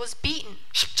 And he was beaten.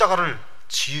 십자가를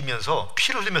지으면서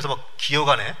피를 흘리면서 막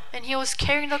기어가네. And he was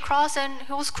carrying the cross and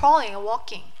he was crawling and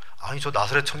walking. 아니 저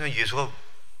나사렛 청년 예수가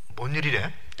뭔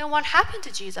일이래? Then what happened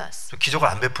to Jesus? 저 기적을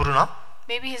안 베푸르나?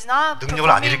 Maybe he's not 능력을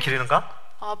안 performing 일으키려는가?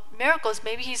 miracles.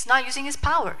 Maybe he's not using his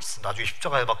powers. 나중에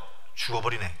십자가에 막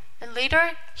죽어버리네. And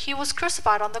later, he was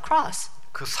crucified on the cross.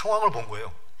 그 상황을 본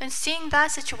거예요. And seeing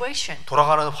that situation,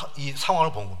 돌아가는 이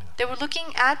상황을 본 겁니다. they were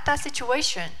looking at that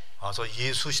situation. 아, 저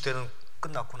예수 시대는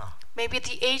끝났구나. Maybe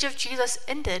the age of Jesus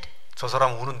ended. 저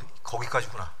사람 운은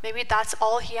거기까지구나. Maybe that's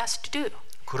all he has to do.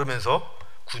 그러면서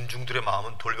군중들의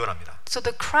마음은 돌변합니다. So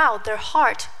the crowd, their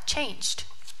heart changed.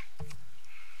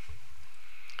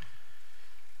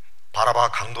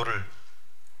 바라바 강도를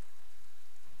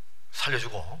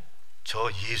살려주고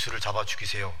저 예수를 잡아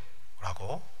죽이세요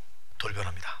라고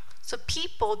돌변합니다. So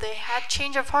people, they had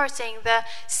change of heart saying that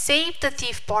save the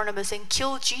thief Barnabas and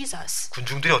kill Jesus.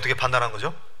 군중들이 어떻게 판단한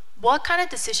거죠? What kind of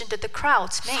decision did the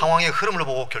crowds make? 상황의 흐름을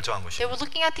보고 결정한 They 것이에요. were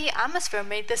looking at the atmosphere,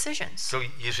 made decisions.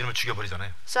 저기 예수님을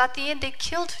죽여버리잖아요. So at the end, they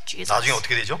killed Jesus. 나중에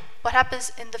어떻게 되죠? What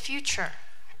happens in the future?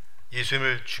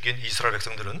 예수님을 죽인 이스라엘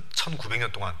백성들은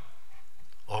 1900년 동안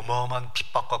어마어마한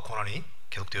핍박과 고난이 For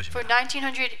계속되어집니다.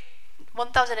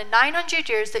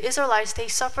 1,900 years, the Israelites, they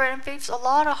suffered and faced a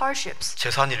lot of hardships.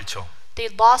 재산 잃죠.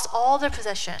 They lost all their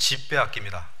possessions, 집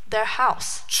빼앗깁니다. their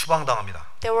house. 추방당합니다.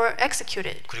 They were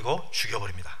executed 그리고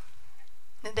죽여버립니다.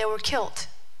 and they were killed.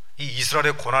 이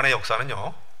이스라엘의 고난의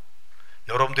역사는요,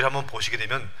 여러분들이 한번 보시게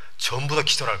되면 전부 다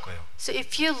기절할 거예요. So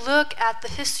if you look at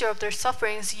the history of their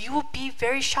sufferings, you will be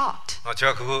very shocked.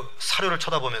 제가 그 사료를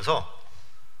쳐다보면서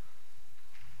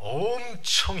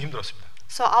엄청 힘들었습니다.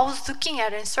 So I was looking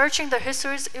at it and searching the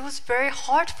histories. It was very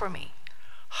hard for me.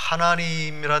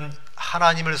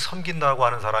 하나님을 섬긴다고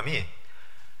하는 사람이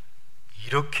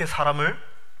이렇게 사람을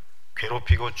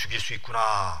괴롭히고 죽일 수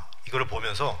있구나, 이걸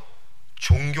보면서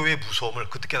종교의 무서움을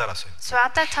그때 깨달았어요. So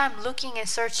at that time, looking and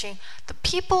searching, the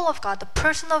people of God, the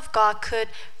person of God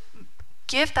could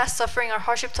give that suffering or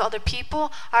hardship to other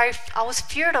people. I was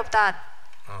feared of that.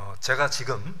 제가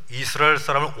지금 이스라엘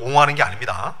사람을 옹호하는 게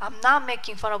아닙니다. I'm not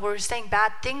making fun of or saying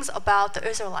bad things about the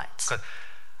Israelites. 그러니까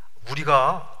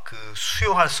우리가 그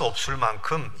수용할 수 없을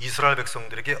만큼 이스라엘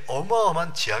백성들에게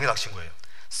어마어마한 재앙이 닥친 거예요.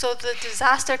 So the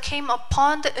disaster came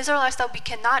upon the Israelites that we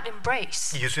cannot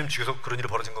embrace. 예수님 죽여서 그런 일이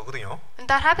벌어진 거거든요. And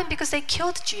that happened because they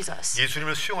killed Jesus.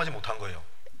 예수님을 수용하지 못한 거예요.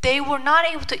 They were not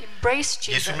able to embrace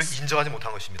예수님을 Jesus. 인정하지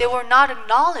못한 것입니다. They were not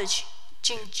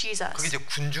acknowledging Jesus. 그게 이제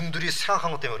군중들이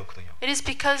생각한 것 때문에 그렇거든요. It is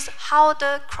because how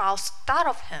the crowds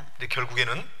thought of him. 근데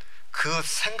결국에는 그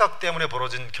생각 때문에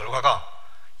벌어진 결과가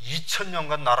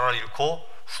 2000년간 나라를 잃고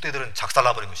후대들은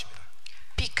작살나버린 것입니다.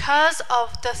 Because of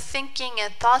the thinking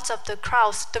and thoughts of the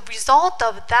crowds, the result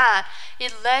of that,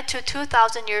 it led to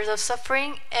 2,000 years of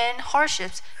suffering and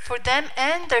hardships for them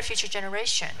and their future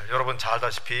generation. 여러분 잘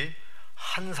알다시피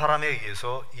한 사람에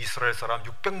의해서 이스라엘 사람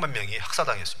 600만 명이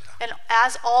학살당했습니다. And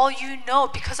as all you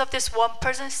know, because of this one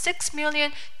person, 6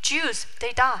 million Jews,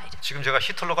 they died. 지금 제가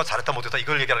히틀러가 잘했다 못했다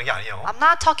이걸 얘기하는 게 아니에요. I'm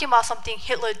not talking about something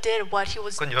Hitler did, what he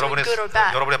was 그건 doing good or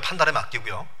bad. 여러분의 판단에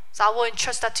맡기고요. So I will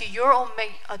entrust that to your own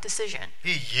decision.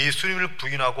 이 예수님을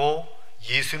부인하고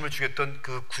예수님을 죽였던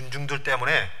그 군중들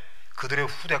때문에 그들의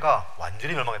후대가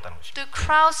완전히 멸망했다는 것입니다. The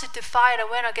crowds who defied and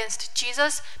went against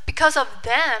Jesus, because of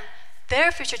them,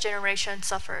 their future generation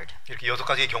suffered. 이렇게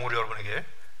 6가지의 경우를 여러분에게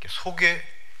이렇게 소개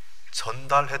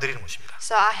전달해드리는 것입니다.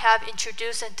 So I have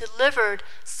introduced and delivered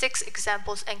 6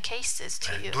 examples and cases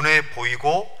to you. 눈에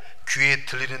보이고 귀에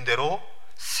들리는 대로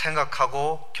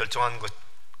생각하고 결정한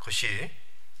것이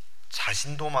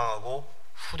자신도 망하고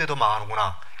후대도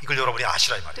망하는구나, 이걸 여러분이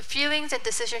아시라 이 말이에요. The feelings and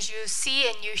decisions you see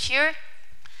and you hear,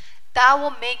 that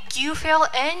will make you fail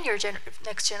and your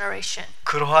next generation.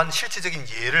 그러한 실제적인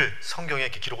예를 성경에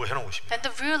이렇게 기록을 해놓은 것입니다. And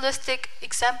the realistic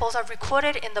examples are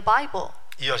recorded in the Bible.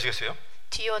 이해하시겠어요?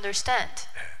 Do you understand?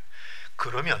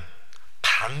 그러면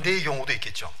반대의 경우도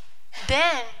있겠죠.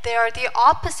 Then there are the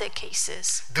opposite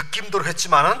cases. 느낌대로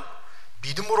했지만은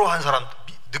믿음으로 한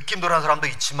사람도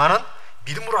있지만은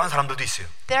믿음으로 한 사람들도 있어요.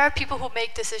 There are people who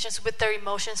make decisions with their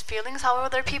emotions, feelings. However,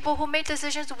 there are people who make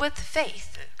decisions with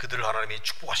faith. 그들을 하나님이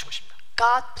축복하신 것입니다.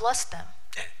 God bless them.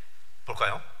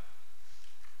 볼까요?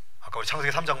 아까 우리 창세기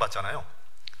 3장 봤잖아요.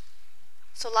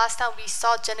 So last time we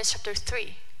saw Genesis chapter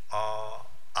 3.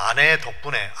 아내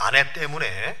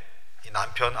때문에 이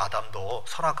남편 아담도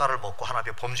선악과를 먹고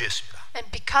하나님 앞에 범죄했습니다.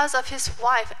 And because of his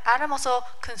wife, Adam also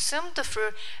consumed the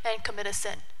fruit and committed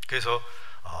sin. 그래서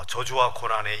저주와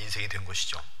고난의 인생이 된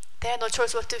것이죠. They had no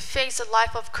choice but to face a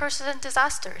life of curses and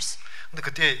disasters. 근데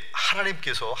그때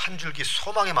하나님께서 한 줄기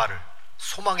소망의 말을,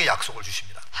 소망의 약속을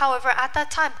주십니다. However, at that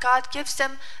time, God gives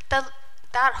them that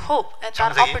hope and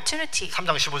that 창세기 opportunity.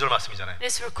 3장 15절 말씀이잖아요. It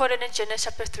is recorded in Genesis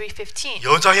chapter 3:15.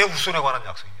 여자의 후손에 관한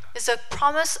약속입니다. It's a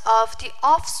promise of the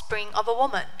offspring of a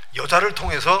woman. 여자를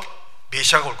통해서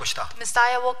메시아가 올 것이다. The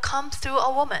Messiah will come through a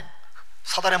woman,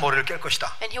 사단의 머리를 깰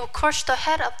것이다. and he will crush the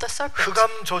head of the serpent.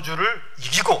 흑암 저주를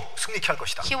이기고 승리케 할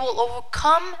것이다. He will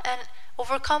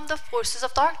overcome the forces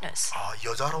of darkness.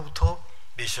 여자로부터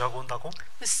메시아가 온다고?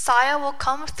 Messiah will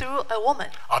come through a woman,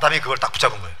 아담이 그걸 딱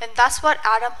붙잡은 거예요. and that's what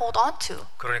Adam hold on to.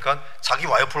 그러니까 자기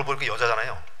와이프를 보니까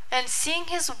여자잖아요. And seeing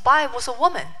his wife was a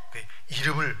woman, 그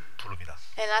이름을 부릅니다.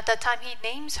 and at that time he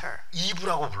names her.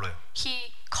 이브라고 불러요.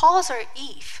 He calls her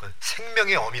Eve. 그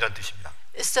생명의 어미란 뜻입니다.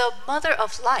 It's the mother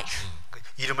of life. 그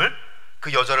이름을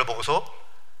그 여자를 보고서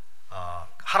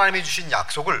하나님이 주신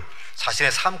약속을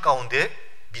자신의 삶 가운데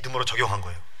믿음으로 적용한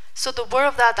거예요. So the word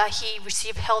of that he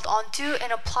received held on to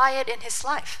and apply it in his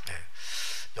life. 네.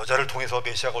 여자를 통해서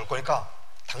메시아가 올 거니까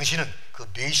당신은 그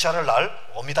메시아를 낳을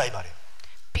어미다 이 말이에요.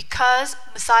 Because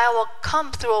Messiah will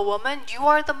come through a woman, you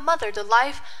are the mother, the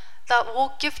life that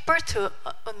will give birth to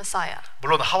a Messiah.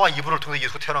 물론 하와 이브를 통해서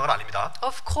예수가 태어난 건 아닙니다.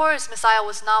 Of course, Messiah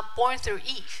was not born through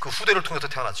Eve. 그 후대를 통해서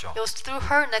태어났죠. It was through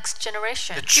her next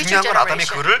generation, future 중요한 건 아담이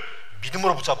generation. 그를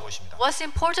믿음으로 붙잡은 것입니다. What's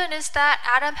important is that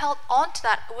Adam held on to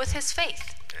that with his faith.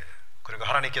 네. 그러니까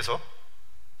하나님께서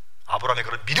아브라함의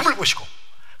그런 믿음을 보시고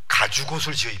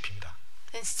가죽옷을 지어 입힙니다.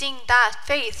 And seeing that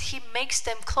faith, he makes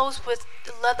them clothes with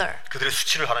leather, 그들의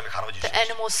수치를 하나님이 the 가눠주시죠.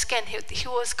 animal skin. He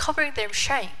was covering their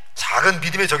shame. 작은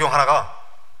믿음의 적용 하나가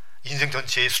인생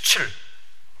전체의 수치를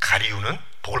가리우는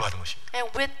복을 받은 것입니다.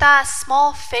 And with that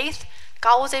small faith,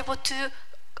 God was able to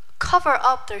cover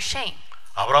up their shame.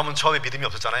 아브라함은 처음에 믿음이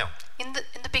없었잖아요. In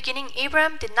the beginning,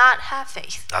 Abraham did not have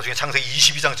faith. 나중에 창세기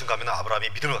 22장쯤 가면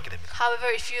아브라함이 믿음을 갖게 됩니다. However,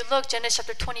 if you look Genesis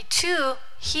chapter 22,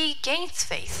 he gains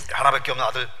faith. 하나밖에 없는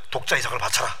아들 독자 이삭을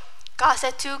바쳐라. God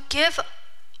said to give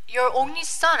your only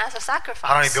son as a sacrifice.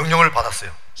 하나님의 명령을 받았어요.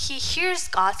 He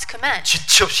hears God's command.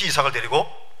 지체 없이 이삭을 데리고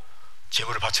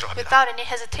제물을 바치러 갑니다. Without any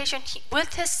hesitation,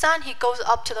 with his son, he goes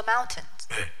up to the mountains.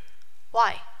 왜?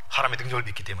 Why? 하나님의 능력을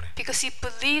믿기 때문에. Because he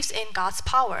believes in God's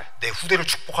power. 내 후대를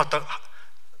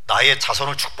나의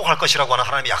자손을 축복할 것이라고 하는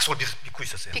하나님의 약속을 믿고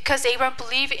있었어요. Because Abraham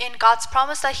believed in God's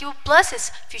promise that he would bless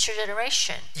his future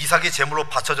generation. 이삭이 제물로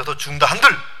바쳐져서 죽는다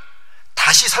한들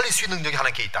다시 살릴 수 있는 능력이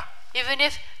하나님께 있다. Even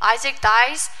if Isaac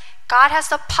dies, God has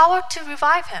the power to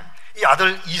revive him. 이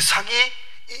아들 이삭이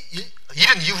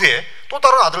잃은 이후에 또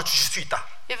다른 아들을 주실 수 있다.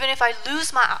 Even if I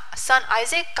lose my son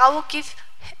Isaac, God will give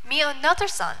me another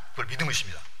son. 그걸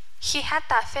믿음이십니다. He had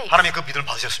that faith. 하나님이 그 믿음을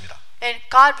받으셨습니다. And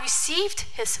God received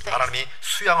his faith. 하나님이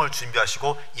수양을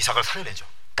준비하시고 이삭을 살려내죠.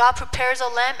 God prepares a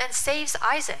lamb and saves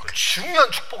Isaac. 그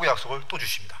중요한 축복의 약속을 또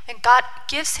주십니다. And God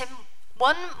gives him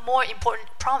one more important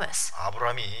promise.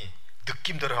 아브라함이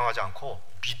느낌대로 향하지 않고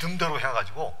믿음대로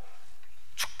향해가지고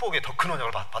축복의 더 큰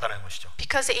언약을 받아내는 것이죠.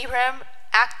 Because Abraham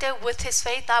acted with his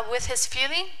faith, not with his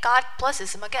feeling, God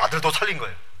blesses him again. 아들도 살린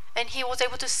거예요. And he was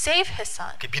able to save his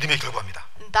son. 그게 믿음의 결과입니다.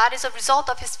 And that is a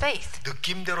result of his faith.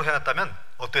 느낌대로 해놨다면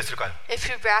어땠을까요? If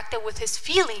he reacted with his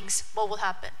feelings, what would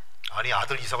happen? 아니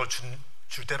아들 이삭을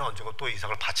줄 때는 언제고 또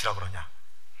이삭을 바치라 그러냐?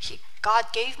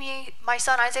 God gave me my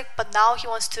son Isaac, but now he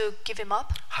wants to give him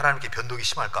up? 하나님께 변덕이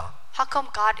심할까? How come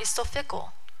God is so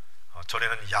fickle?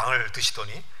 전에는 양을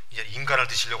드시더니 이제 인간을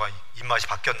드시려고 입맛이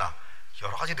바뀌었나?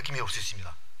 여러 가지 느낌이 올 수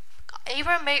있습니다.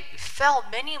 Abraham felt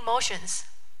many emotions.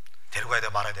 데리고 가야 돼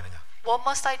말아야 되느냐? What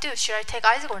must I do? Should I take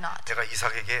Isaac or not? 내가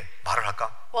이삭에게 말을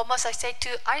할까? What must I say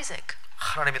to Isaac?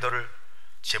 하나님이 너를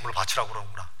제물로 바치라고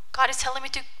그러는구나. God is telling me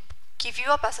to give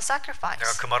you up as a sacrifice.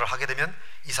 내가 그 말을 하게 되면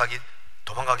이삭이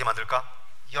도망가게 만들까?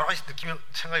 여러 가지 느낌이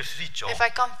생각일 수 있죠. If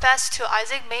I confess to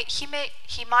Isaac,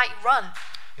 he might run.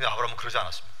 근데 아브라함은 그러지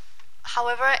않았습니다.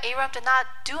 However, Abraham did not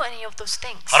do any of those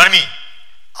things. 하나님이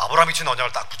아브라함이 준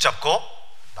언약을 딱 붙잡고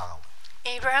나가고.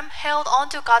 Abraham held on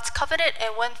to God's covenant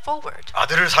and went forward.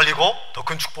 아들을 살리고 더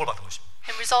큰 축복을 받은 것입니다.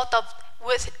 In result of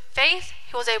with faith,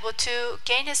 he was able to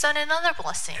gain his son another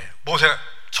blessing. 모세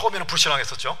처음에는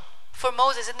불신앙했었죠. For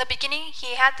Moses, in the beginning,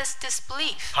 he had this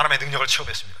disbelief, 하나님의 능력을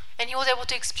체험했습니다. and he was able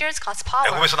to experience God's power.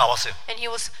 애굽에서 나왔어요. And he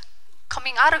was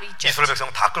coming out of Egypt, 이스라엘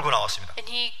백성 다 끌고 나왔습니다. and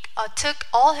he took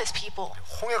all his people.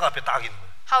 홍해가 앞에 딱 있는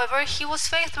거예요. However, he was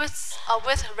faced with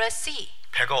Red Sea.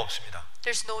 배가 없습니다.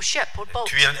 There's no ship or boat.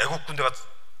 뒤에는 애국 군대가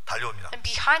달려옵니다. And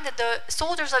behind them, the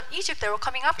soldiers of Egypt, they were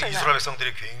coming after them. 이스라엘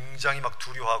백성들이 굉장히 막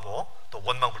두려워하고 또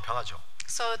원망불평하죠.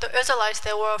 So the Israelites,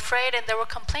 they were afraid and they were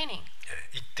complaining. 예,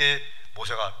 이때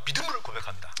모세가 믿음을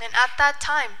고백합니다. And at that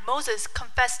time, Moses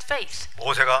confessed faith.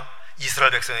 모세가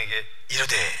이스라엘 백성에게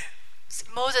이르되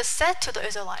Moses said to the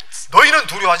Israelites, 너희는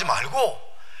두려워하지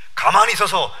말고 가만히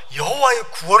있어서 여호와의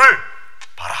구원을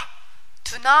봐라.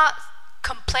 do not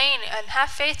complain and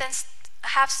have faith and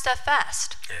have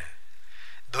steadfast. 예,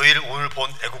 너희를 오늘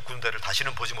본 애국 군대를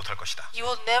다시는 보지 못할 것이다. You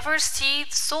will never see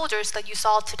the soldiers that you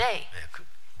saw today. 예, 그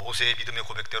모세의 믿음의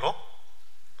고백대로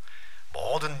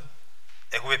모든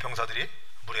애국의 병사들이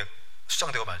물에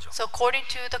수장되고 말죠. So according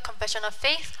to the confession of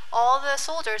faith, all the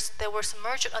soldiers, they were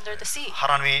submerged under the sea.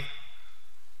 하나님이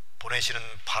보내시는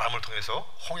바람을 통해서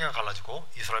홍해가 갈라지고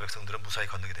이스라엘 백성들은 무사히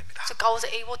건너게 됩니다. So God was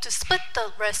able to split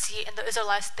the Red Sea and the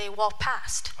Israelites, they walked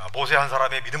past. 모세 한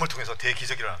사람의 믿음을 통해서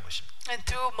대기적이 일어난 것입니다. And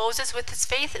through Moses with his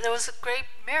faith, there was a great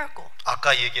miracle.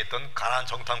 아까 얘기했던 가나안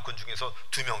정탐꾼 중에서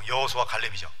두 명 여호수아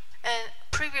갈렙이죠. And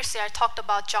previously I talked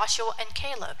about Joshua and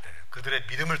Caleb. 네, 그들의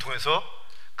믿음을 통해서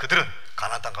그들은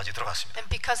가나안 땅까지 들어갔습니다. And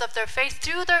because of their faith,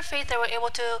 through their faith, they were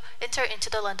able to enter into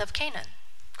the land of Canaan.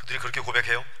 그들이 그렇게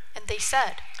고백해요. And they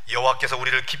said, 여호와께서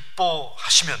우리를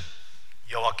기뻐하시면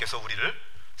여호와께서 우리를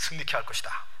승리케 할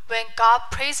것이다. when God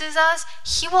praises us,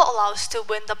 He will allow us to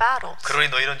win the battles. 그러니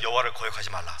너희는 여호와를 거역하지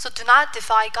말라. So do not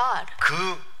defy God.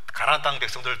 그 가나안 땅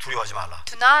백성들을 두려워하지 말라.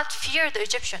 Do not fear the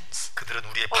Egyptians 그들은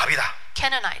우리의 or 밥이다.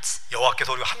 Canaanites.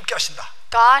 여호와께서 우리와 함께 하신다.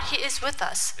 God, He is with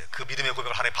us. 그 믿음의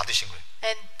고백을 하나님 받으신 거예요.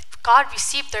 And God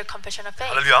received their confession of faith.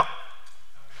 할렐루야.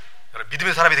 여러분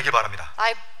믿음의 사람이 되길 바랍니다.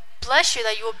 I bless you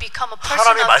that you will become a person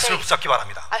하나님의 of 말씀을 faith. 붙잡기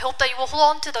바랍니다. I hope that you will hold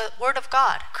on to the word of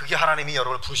God. 그게 하나님이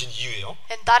여러분을 부르신 이유예요.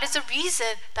 And that is the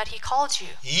reason that He called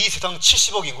you. 이 세상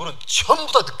 70억 인구는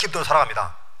전부 다 느낌대로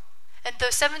살아갑니다. And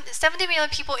the 70 million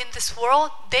people in this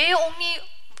world, they only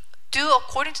do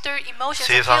according to their emotions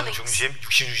and 세상 feelings. 중심,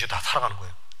 육신 중심 다 살아가는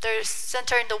거예요. They're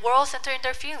centered in the world, centered in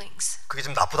their feelings. 그게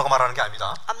좀 나쁘다고 말하는 게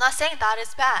아닙니다. I'm not saying that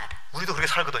is bad. 우리도 그렇게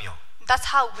살거든요.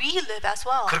 That's how we live as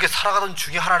well. 그렇게 살아가던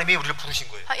중에 하나님이 우리를 부르신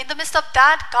거예요. In the midst of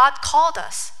that, God called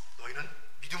us. 너희는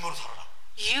믿음으로 살아라.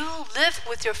 You live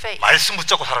with your faith. 말씀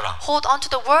붙잡고 살아라. Hold on to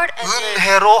the word and live.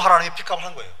 은혜로 하나님이 픽업을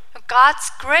한 거예요. God's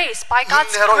grace, by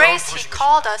God's 은혜로 grace, 여러분 He 부르신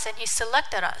called us and He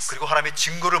selected us. 그리고 하나님의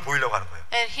증거를 보이려고 하는 거예요.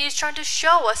 And He is trying to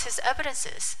show us His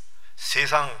evidences.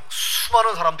 세상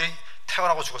수많은 사람들이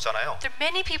태어나고 죽었잖아요. There are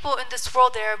many people in this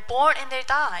world, they are born and they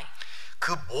die.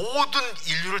 그 모든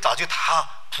인류를 나중에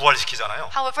다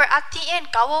부활시키잖아요. However, at the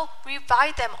end, God will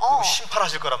revive them all.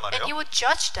 심판하실 거란 And 말이에요. He will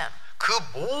judge them. 그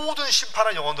모든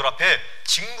심판한 영혼들 앞에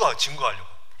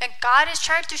증거하려고. And God is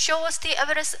trying to show us the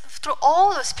evidence through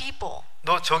all those people.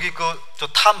 너 저기 저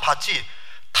탐 봤지?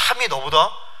 탐이 너보다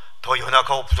더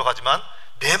연약하고 부족하지만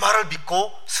내 말을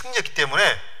믿고 승리했기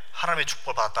때문에 하나님의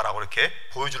축복을 받았다라고 이렇게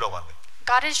보여주려고 하는 거예요.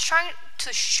 God is trying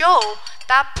to show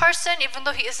that person, even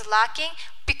though he is lacking,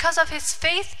 because of his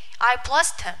faith, I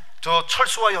blessed him. 저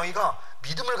철수와 영희가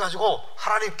믿음을 가지고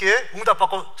하나님께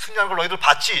응답받고 승리하는 걸 너희들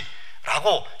봤지?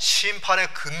 라고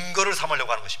심판의 근거를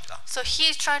삼으려고 하는 것입니다. So he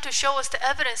is trying to show us the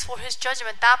evidence for his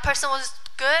judgment. That person was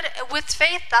good with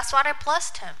faith. That's why I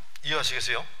blessed him.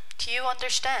 이해하시겠어요? Do you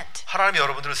understand? 하나님이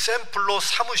여러분들을 샘플로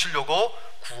삼으시려고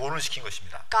구원을 시킨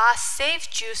것입니다. God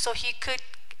saved you so he could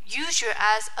use you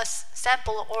as a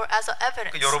sample or as an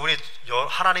evidence.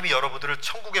 하나님이 여러분들을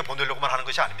천국에 보내려고만 하는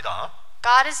것이 아닙니다.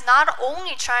 God is not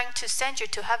only trying to send you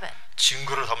to heaven.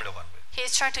 증거를 삼으려고 하는 거예요. He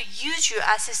is trying to use you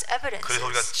as his evidences. 그래서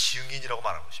우리가 증인이라고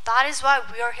말하는 것입니다. That is why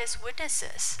we are his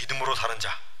witnesses. 믿음으로 사는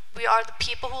자. We are the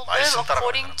people who live 말씀 따라가는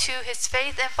according to his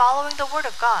faith and following the word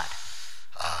of God.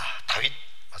 다윗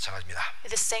마찬가지입니다.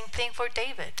 It's the same thing for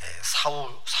David.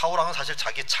 사울왕은 사실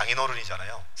자기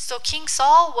장인어른이잖아요. So King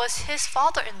Saul was his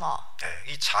father-in-law.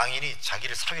 이 장인이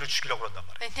자기를 사위를 죽이려고 그런단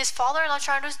말이에요. And his father-in-law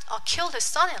trying to kill his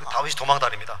son-in-law. 다윗이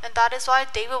도망다닙니다. And that is why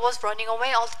David was running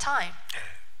away all the time.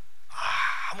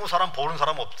 아무 사람 보는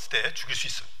사람 없을 때 죽일 수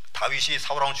있어요. 다윗이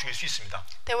사울왕을 죽일 수 있습니다.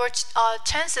 There were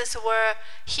chances where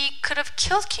he could have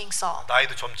killed King Saul.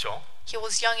 나이도 젊죠. He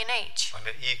was young in age.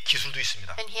 이 기술도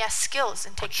있습니다. And he has skills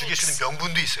and 죽일 수 techniques. 있는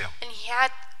명분도 있어요. And he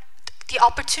had the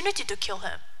opportunity to kill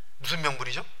him. 무슨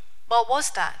명분이죠? What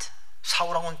was that?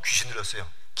 사울왕은 귀신 들렸어요.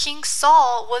 King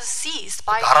Saul was seized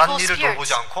by 나란 evil 일을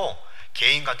돌보지 spirits. 않고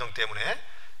개인 감정 때문에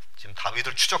지금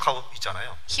다윗을 추적하고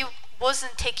있잖아요. He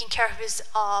wasn't taking care of his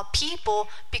people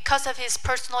because of his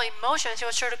personal emotions. He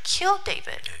was trying to kill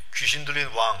David. 귀신 들린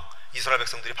왕 이스라엘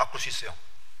백성들이 바꿀 수 있어요.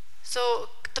 So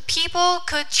the people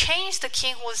could change the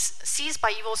king who was seized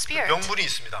by evil spirit. 명분이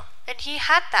있습니다. And he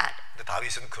had that. 근데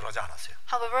다윗은 그러지 않았어요.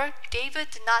 However, David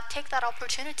did not take that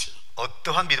opportunity.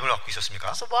 어떠한 믿음을 갖고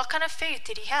있었습니까? So what kind of faith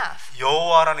did he have?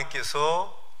 여호와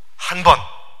하나님께서 한 번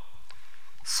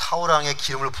사울 왕의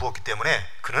기름을 부었기 때문에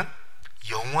그는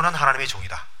영원한 하나님의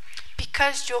종이다.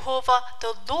 Because Jehovah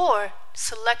the Lord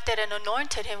selected and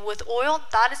anointed him with oil,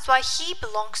 that is why he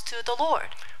belongs to the Lord.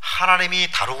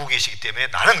 하나님이 다루고 계시기 때문에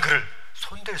나는 그를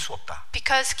손댈 수 없다.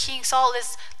 Because King Saul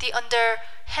is under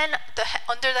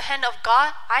the hand of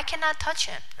God, I cannot touch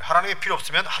him. 하나님이 필요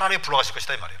없으면 하나님이 불러가실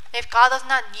것이다 이 말이에요. If God does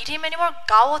not need him anymore,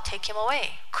 God will take him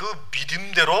away. 그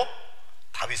믿음대로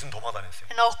다윗은 도망다녔어요.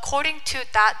 And according to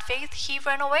that faith, he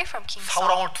ran away from King 사울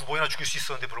Saul. 왕을 두 번이나 죽일 수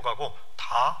있었는데 불구하고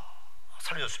다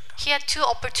살려줬습니다. He had two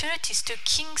opportunities to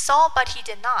King Saul, but he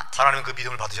did not. 하나님은 그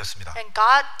믿음을 받으셨습니다. And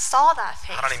God saw that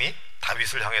faith. 하나님이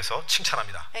다윗을 향해서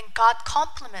칭찬합니다. And God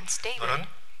compliments David. 너는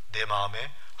내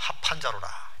마음에 합한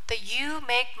자로라. That you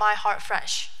make my heart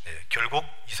fresh. 네, 결국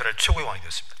이스라엘 최고의 왕이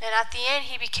되었습니다. And at the end,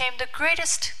 he became the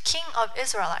greatest king of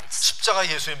Israelites. 십자가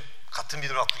예수님 같은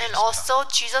믿음을 갖고 And 계십니다. also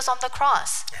Jesus on the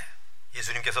cross. 네,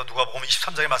 예수님께서 누가복음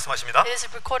 23장에 말씀하십니다. It is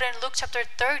recorded in Luke chapter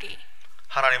 30.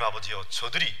 하나님 아버지여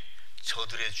저들이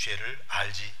저들의 죄를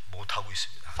알지 못하고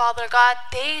있습니다. Father God,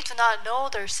 they do not know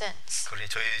their sins. 그러니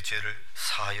저희의 죄를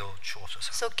사하여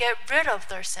주옵소서. So get rid of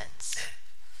their sins. 네.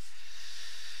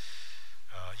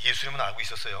 예수님은 알고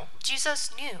있었어요. Jesus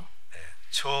knew. 네,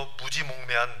 저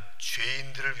무지몽매한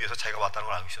죄인들을 위해서 자기가 왔다는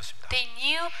걸 알고 있었습니다. They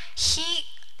knew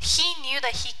he knew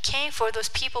that he came for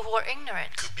those people who are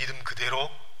ignorant. 그 믿음 그대로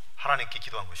하나님께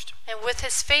기도한 것이죠. And with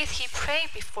his faith, he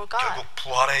prayed before God. 결국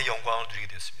부활의 영광을 누리게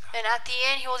되었습니다. And at the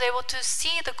end, he was able to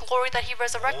see the glory that he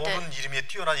resurrected. 모든 이름에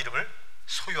뛰어난 이름을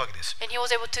소유하게 됐습니다. And he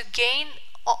was able to gain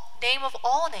name of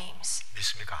all names.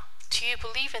 믿습니까? Do you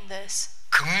believe in this?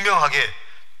 극명하게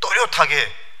또렷하게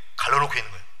갈라놓고 있는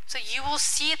거예요. So you will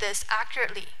see this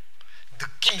accurately.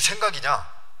 느낌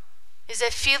생각이냐? Is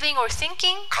it feeling or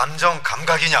thinking? 감정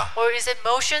감각이냐? Or is it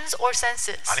motions or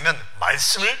senses? 아니면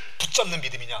말씀을 붙잡는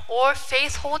믿음이냐? Or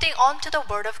faith holding on to the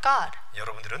word of God?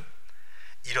 여러분들은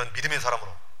이런 믿음의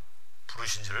사람으로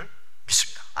부르신 줄을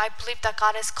믿습니다. I believe that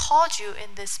God has called you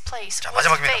in this place 자, with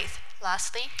마지막입니다. faith.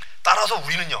 Lastly, 따라서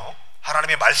우리는요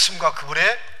하나님의 말씀과 그분의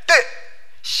때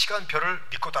시간표를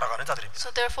믿고 따라가는 자들입니다.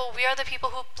 so therefore we are the people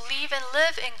who believe and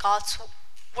live in God's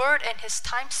word and His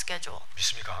time schedule.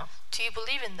 믿습니까? Do you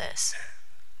believe in this?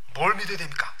 뭘 믿어야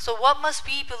됩니까? So what must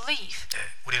we believe?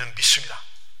 네, 우리는 믿습니다.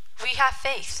 We have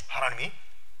faith 하나님이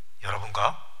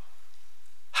여러분과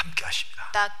함께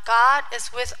하십니다. that God is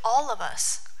with all of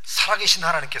us. 살아계신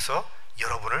하나님께서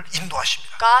여러분을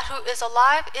인도하십니다. God who is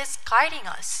alive is guiding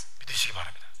us. 믿으시기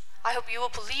바랍니다. I hope you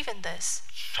will believe in this.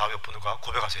 좌우 분들과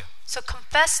고백하세요. So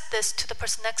confess this to the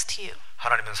person next to you.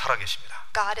 하나님은 살아계십니다.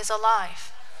 God is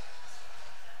alive.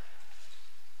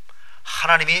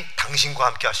 하나님이 당신과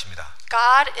함께 하십니다.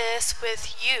 God is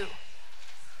with you.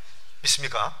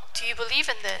 믿습니까? Do you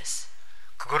believe in this?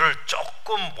 그거를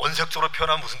조금 원색적으로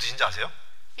표현하면 무슨 뜻인지 아세요?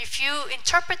 If you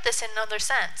interpret this in another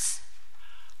sense,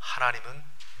 하나님은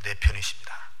내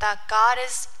편이십니다. that God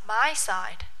is my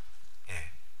side.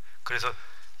 예. 그래서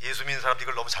예수 믿는 사람들이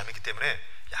이걸 너무 잘 믿기 때문에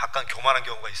약간 교만한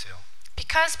경우가 있어요.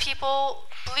 Because people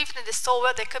believe in this so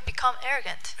well, they could become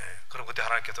arrogant. 예. 그럼 그때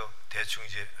하나님께서 대충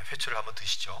이제 회초를 한번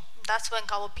드시죠. That's when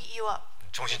God will beat you up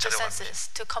정신 into 차려가는 senses,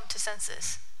 to come to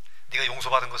senses. 네가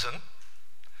용서받은 것은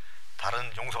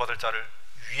다른 용서받을 자를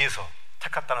위해서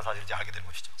택했다는 사실을 이제 알게 되는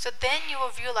것이죠. So then you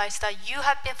will realize that you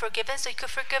have been forgiven, so you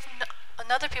could forgive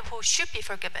another people who should be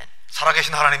forgiven.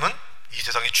 살아계신 하나님은 이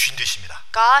세상의 주인 되십니다.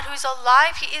 God who is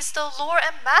alive, He is the Lord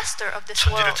and Master of this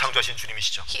천지를 world. 창조하신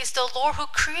주님이시죠. He is the Lord who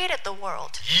created the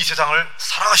world. 이 세상을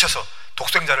사랑하셔서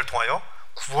독생자를 통하여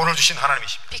구원을 주신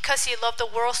하나님이십니다. Because He loved the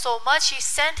world so much, He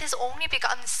sent His only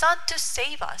begotten Son to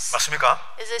save us.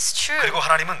 맞습니까? Is this true? 그리고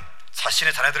하나님은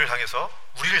자신의 자녀들을 향해서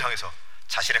우리를 향해서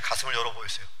자신의 가슴을 열어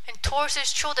보였어요. And towards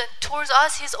His children, towards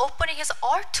us, He's opening His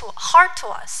heart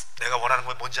to us. 내가 원하는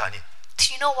건 뭔지 아니? Do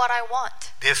you know what I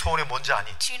want? 내 소원이 뭔지 아니?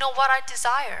 Do you know what I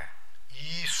desire?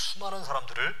 이 수많은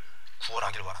사람들을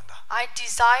구원하기를 원한다. I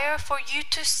desire for you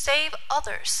to save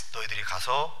others. 너희들이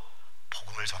가서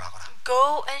복음을 전하거라.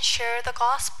 Go and share the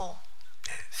gospel.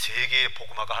 네, 세계의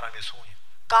복음화가 하나님의 소원이에요.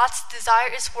 God's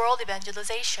desire is world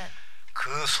evangelization.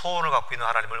 그 소원을 갖고 있는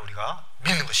하나님을 우리가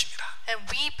믿는 것입니다.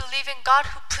 And we believe in God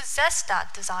who possessed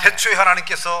that desire. 태초에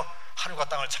하나님께서 하늘과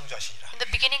땅을 창조하시니라. In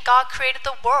the beginning, God created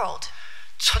the world.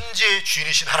 천지의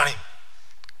주인이신 하나님,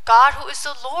 God who is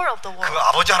the Lord of the 그 world.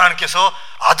 아버지 하나님께서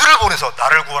아들을 보내서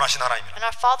나를 구원하신 하나님이라. And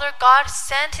our Father God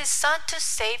sent His Son to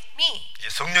save me. 이제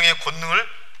성령의 권능을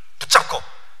붙잡고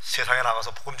세상에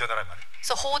나가서 복음 전하란 말이에요.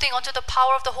 So holding onto the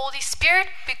power of the Holy Spirit,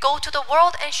 we go to the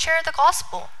world and share the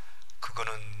gospel.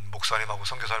 그거는 목사님하고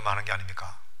선교사님만 하는 게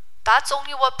아닙니까? That's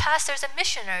only what pastors and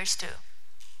missionaries do.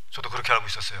 저도 그렇게 알고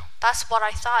있었어요. That's what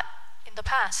I thought in the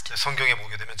past. 성경에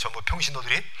보게 되면 전부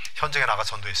평신도들이 현장에 나가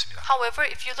전도했습니다. However,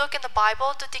 if you look in the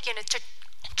Bible, the deacon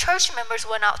church members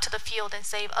went out to the field and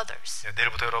saved others.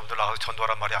 내일부터 여러분들 나가서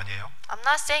전도하란 말이 아니에요. I'm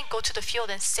not saying go to the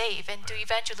field and save and do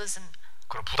evangelism.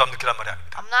 그런 부담 느끼란 말이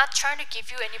아닙니다. I'm not trying to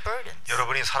give you any burdens.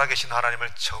 여러분이 살아계신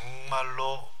하나님을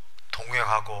정말로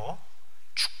동행하고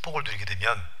축복을 누리게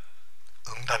되면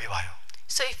응답이 와요.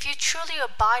 So if you truly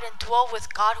abide and dwell with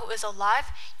God who is alive,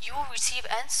 you will receive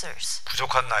answers.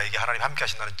 부족한 나에게 하나님 함께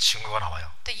하신다는 증거가 나와요.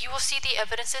 That you will see the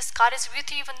evidences God is with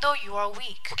you even though you are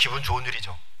weak. 기분 좋은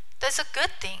일이죠. That's a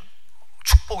good thing.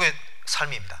 축복의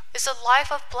삶입니다. It's a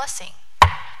life of blessing.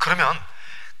 그러면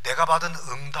내가 받은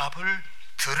응답을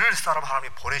들을 사람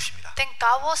하나님이 보내십니다. Then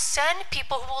God will send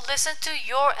people who will listen to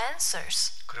your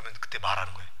answers. 그러면 그때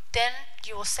말하는 거예요. Then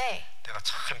you will say, 내가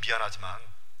참 미안하지만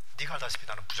네가 알다시피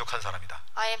나는 부족한 사람이다.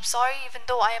 I am sorry even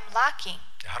though I am lacking.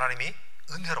 하나님이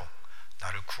은혜로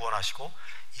나를 구원하시고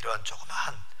이러한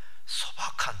조그마한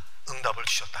소박한 응답을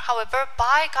주셨다. However,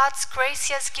 by God's grace,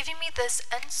 He has given me this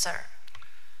answer.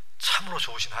 참으로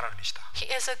좋으신 하나님이시다.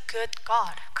 He is a good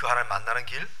God. 그 하나님 만나는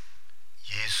길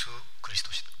예수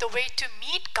그리스도시다. The way to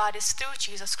meet God is through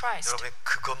Jesus Christ. 여러분이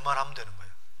그것만 하면 되는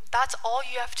거예요. That's all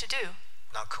you have to do.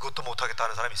 나 그것도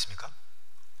못하겠다는 사람이 있습니까?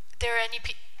 There are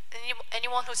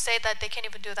anyone who say that they can't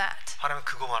even do that. 하나님은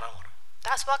그것만 하는 거예요.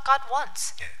 That's what God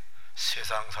wants. 예,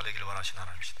 세상 살리기를 원하신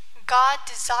하나님이시다. God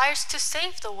desires to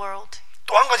save the world.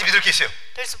 또 한 가지 믿을 게 있어요.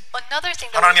 There's another thing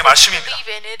that 하나님의 we 말씀입니다.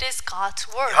 believe in. It is God's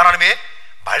word. 하나님의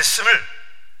말씀을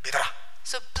믿어라.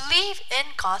 So believe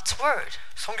in God's word.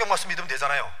 성경 말씀 믿으면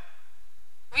되잖아요.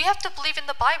 We have to believe in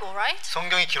the Bible, right?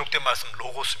 성경에 기록된 말씀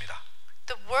로고스입니다.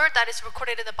 The word that is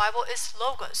recorded in the Bible is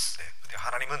logos. 네, 근데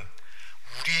하나님은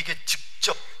우리에게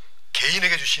직접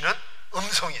개인에게 주시는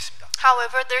음성이 있습니다.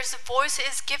 However, there's a voice He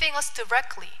is giving us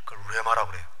directly. 그걸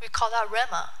레마라고 그래요. We call that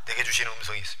rema. 내게 주시는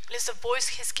음성이 있습니다. It's the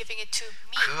voice He is giving it to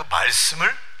me. 그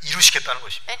말씀을 이루시겠다는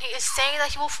것입니다. And He is saying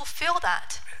that He will fulfill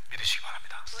that. 네, 믿으시기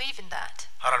바랍니다. Believe in that.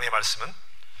 하나님의 말씀은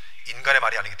인간의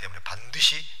말이 아니기 때문에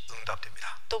반드시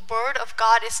응답됩니다. The word of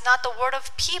God is not the word of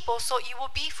people, so it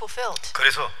will be fulfilled.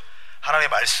 그래서 하나님의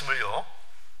말씀을요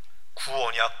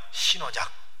구언약,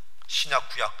 신언약, 신약,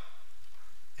 구약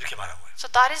이렇게 말하는 거예요. So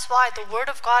that is why the word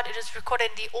of God it is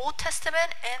recorded in the Old Testament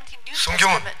and the New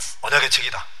성경은 Testament. 언약의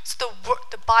책이다. So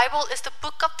the Bible is the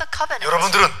book of the covenant.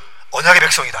 여러분들은 언약의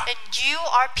백성이다. And you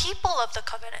are people of the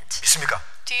covenant. 믿습니까?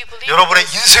 Do you believe? 여러분의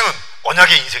this? 인생은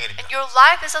언약의 인생입니다. And your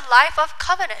life is a life of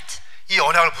covenant. 이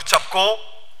언약을 붙잡고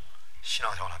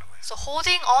신앙생활 하는 거예요. So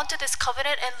holding on to this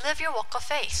covenant and live your walk of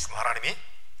faith. 그럼 하나님이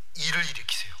일을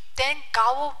일으키세요. Then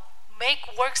God will make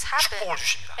works happen. 축복을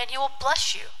주십니다. And He will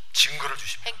bless you 증거를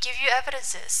주십니다. and give you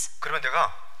evidences. 그러면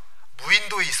내가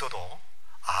무인도에 있어도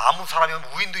아무 사람이면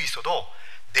무인도에 있어도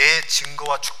내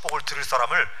증거와 축복을 들을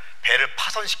사람을 배를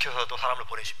파손시켜서도 사람을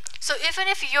보내십니다. So even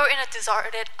if you're in a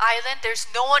deserted island, there's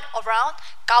no one around,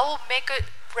 God will make a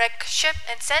wreck ship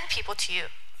and send people to you.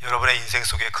 여러분의 인생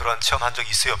속에 그런 체험한 적이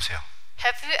있어요, 없어요?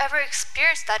 Have you ever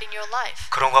experienced that in your life?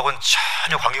 그런 거하고는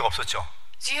전혀 관계가 없었죠.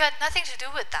 So you had nothing to do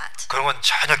with that. 그런 건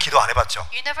전혀 기도 안 해봤죠.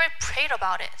 You never prayed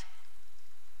about it.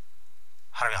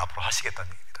 하나님이 앞으로 하시겠다는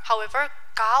얘기입니다. However,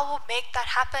 God will make that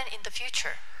happen in the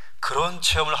future. 그런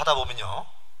체험을 하다 보면요,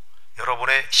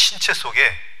 여러분의 신체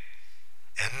속에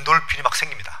엔돌핀이 막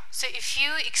생깁니다. So if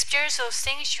you experience those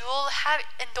things, you will have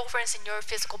endorphins in your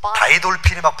physical body.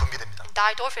 다이돌핀이 막 분비됩니다. And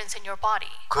endorphins in your body.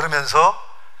 그러면서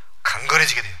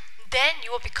강건해지게 돼요. Then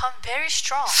you will become very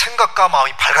strong. 생각과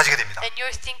마음이 밝아지게 됩니다. And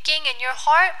your thinking and your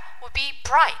heart will be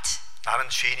bright. 나는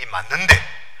죄인이 맞는데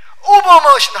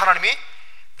어마어마하신 하나님이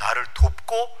나를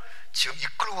돕고 지금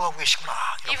이끌고 가고 계시구나.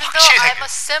 이런 Even 확신이 though I'm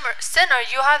생겨요. a sinner,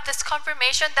 you have this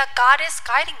confirmation that God is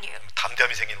guiding you.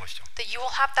 담대함이 생기는 것이죠. That you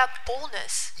will have that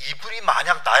boldness. 이분이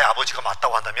만약 나의 아버지가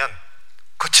맞다고 한다면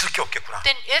거칠 게 없겠구나.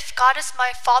 Then if God is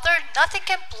my father, nothing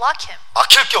can block him.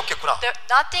 막힐 게 없겠구나.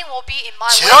 Nothing will be in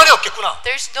my 제한이 way. 없겠구나.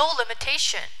 There's no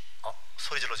limitation.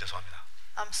 소리 질러 죄송합니다.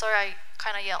 I'm sorry, I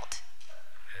kind of yelled.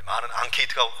 많은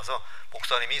앙케이트가 와서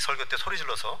목사님이 설교 때 소리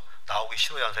질러서 나오기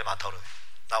싫어하는 사람이 많다고 그러요.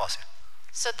 나왔어요.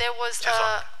 So there was a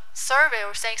죄송합니다. survey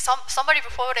or saying somebody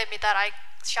reported me that I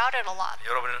shouted a lot.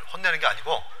 여러분을 혼내는 게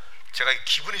아니고 제가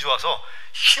기분이 좋아서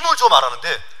힘을 줘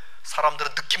말하는데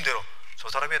사람들은 느낌대로 저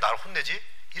사람이 나를 혼내지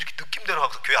이렇게 느낌대로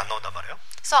하고서 교회 안 나온단 말이에요.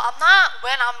 So I'm not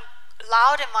when I'm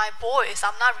loud in my voice,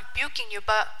 I'm not rebuking you,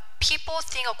 but people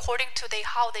think according to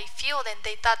how they feel, and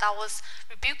they thought I was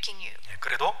rebuking you.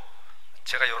 그래도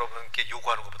제가 여러분께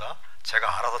요구하는 것보다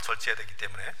제가 알아서 절제해야 되기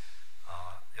때문에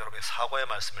여러분의 사과의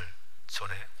말씀을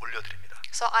전해 올려드립니다.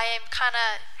 So I am kind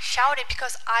of shouting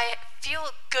because I feel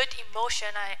good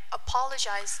emotion. I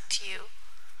apologize to you.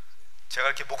 제가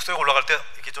이렇게 목소리 올라갈 때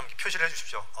이렇게 좀 표시를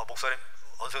해주십시오. 목사님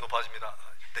언성이 높아집니다.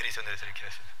 내리세요 이렇게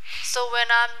하시면. So when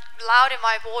I'm loud in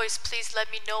my voice, please let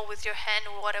me know with your hand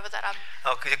or whatever that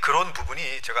I'm. 그런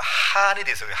부분이 제가 한이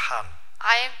돼서요. 한.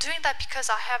 I am doing that because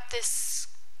I have this.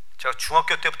 제가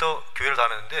중학교 때부터 교회를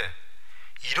다녔는데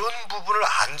이런 부분을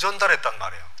안 전달했단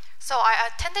말이에요. So I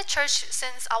attended church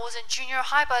since I was in junior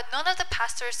high, but none of the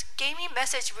pastors gave me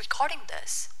message regarding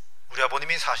this. 우리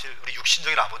아버님이 사실 우리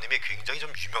육신적인 아버님이 굉장히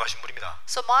좀 유명하신 분입니다.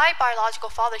 So my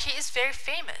biological father, he is very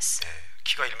famous. 네,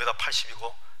 키가 1m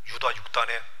 80이고 유다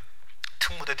 6단의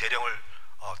특무대 대령으로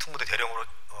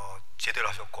제대를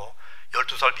하셨고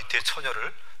 12살 밑에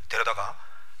처녀를 데려다가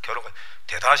결혼까지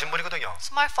대단하신 분이거든요.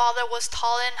 So my father was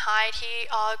tall and height. He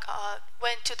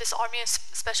went to this army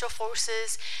special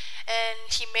forces, and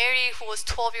he married who was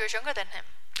 12 years younger than him.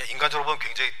 인간적으로 보면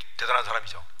굉장히 대단한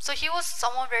사람이죠. So he was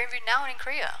someone very renowned in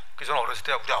Korea. 그래서 저는 어렸을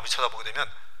때 우리 아버지 쳐다보게 되면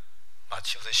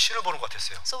마치 무슨 신을 보는 것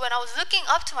같았어요. So when I was looking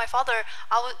up to my father,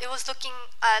 it was looking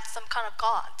at some kind of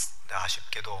gods. 근데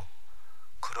아쉽게도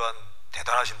그러한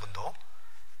대단하신 분도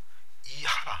이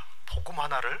하나 복음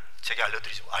하나를 제게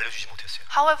알려주지 못했어요.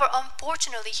 However,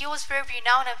 unfortunately, he was very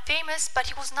renowned and famous, but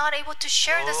he was not able to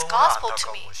share this 너무 gospel to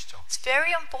안타까운 me. 것이죠. It's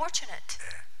very unfortunate. 네.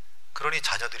 그러니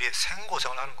자녀들이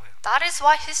생고생을 하는 거예요. That is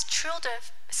why his children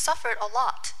suffered a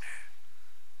lot.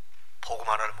 복음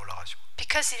하나를 몰라가지고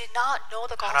Because he did not know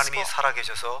the 하나님이 gospel.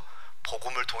 살아계셔서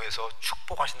복음을 통해서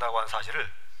축복하신다고 하는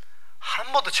사실을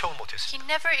한 번도 체험 못했어요. He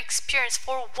never experienced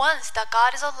for once that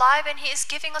God is alive and He is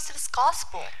giving us this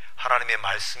gospel. 하나님의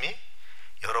말씀이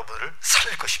여러분을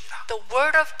살릴 것입니다. The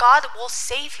word of God will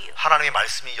save you. 하나님의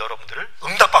말씀이 여러분들을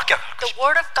응답받게 할 The 것입니다.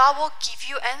 word of God will give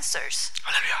you answers.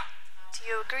 할렐루야. Do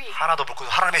you agree? 하나 더 불고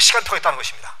하나님의 시간표가 있다는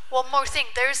것입니다. One more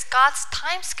thing, there's God's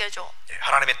time schedule. 예,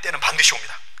 하나님의 때는 반드시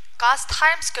옵니다. God's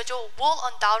time schedule will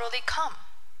undoubtedly come.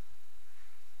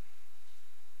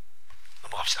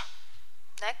 넘어갑시다.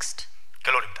 Next,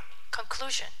 결론입니다.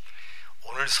 conclusion.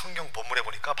 오늘 성경 본문에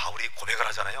보니까 바울이 고백을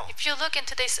하잖아요. If you look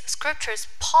into these scriptures,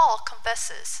 Paul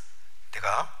confesses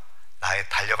내가 나의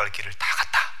달려갈 길을 다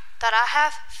갔다. that I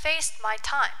have faced my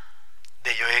time,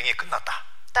 내 여행이 끝났다.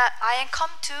 that I am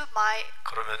come to my,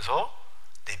 그러면서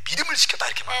내 믿음을 지켰다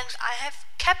이렇게 말하고 and 있어요. I have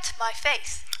kept my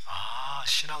faith.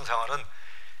 신앙생활은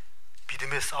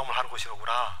믿음의 싸움을 하는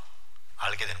것이로구나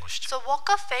알게 되는 것이죠. So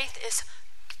walk of faith is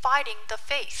fighting the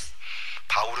faith.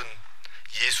 바울은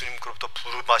예수님으로부터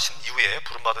부름받은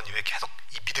이후에 계속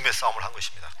이 믿음의 싸움을 한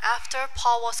것입니다. After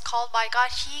Paul was called by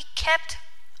God, he kept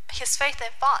his faith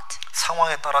and fought.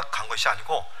 상황에 따라 간 것이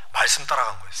아니고 말씀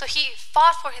따라간 거예요. So he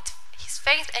fought for his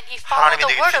faith and he followed 하나님이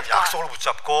the 내게 word of 주신 God. 약속을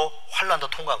붙잡고 환난도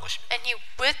통과한 것입니다. And he,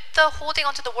 with the holding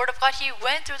onto the word of God, he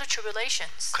went through the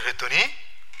tribulations. 그랬더니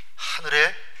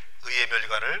하늘의 의의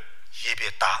멸관을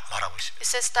예비했다 말하고 있습니다. It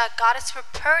says that God has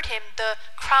prepared him the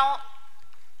crown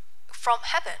from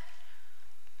heaven.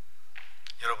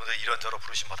 여러분들 이런저런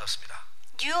부르심 받았습니다.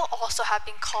 You also have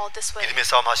been called this way. 믿음의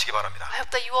싸움 하시기 바랍니다. I hope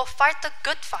that you will fight the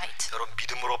good fight. 여러분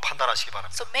믿음으로 판단하시기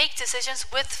바랍니다. So make decisions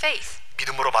with faith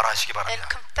믿음으로 말하시기 and 바랍니다.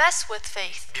 confess with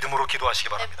faith 믿음으로 기도하시기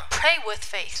and 바랍니다. pray with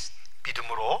faith.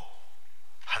 믿음으로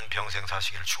한 평생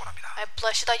사시기를 축원합니다. I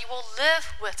bless you that you will live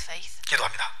with faith.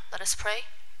 기도합니다. Let us pray.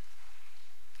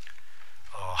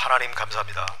 하나님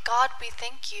감사합니다. God, we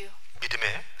thank you.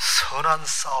 믿음의 선한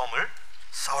싸움을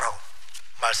싸우라고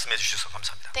말씀해 주셔서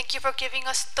감사합니다. Thank you for giving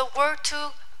us the word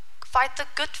to fight the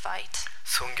good fight.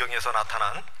 성경에서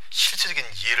나타난 실제적인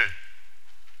예를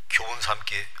교훈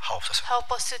삼게 하옵소서.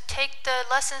 Help us to take the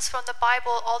lessons from the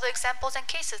Bible, all the examples and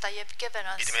cases that you have given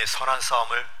us. 믿음의 선한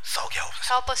싸움을 싸우게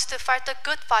하옵소서. Help us to fight the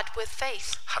good fight with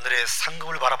faith. 하늘의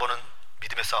상급을 바라보는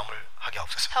믿음의 싸움을 하게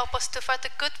하옵소서. Help us to fight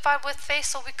the good fight with faith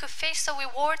so we could face the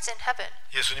rewards in heaven.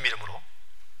 예수님 이름으로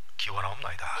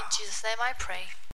기원하옵나이다. In Jesus' name I pray.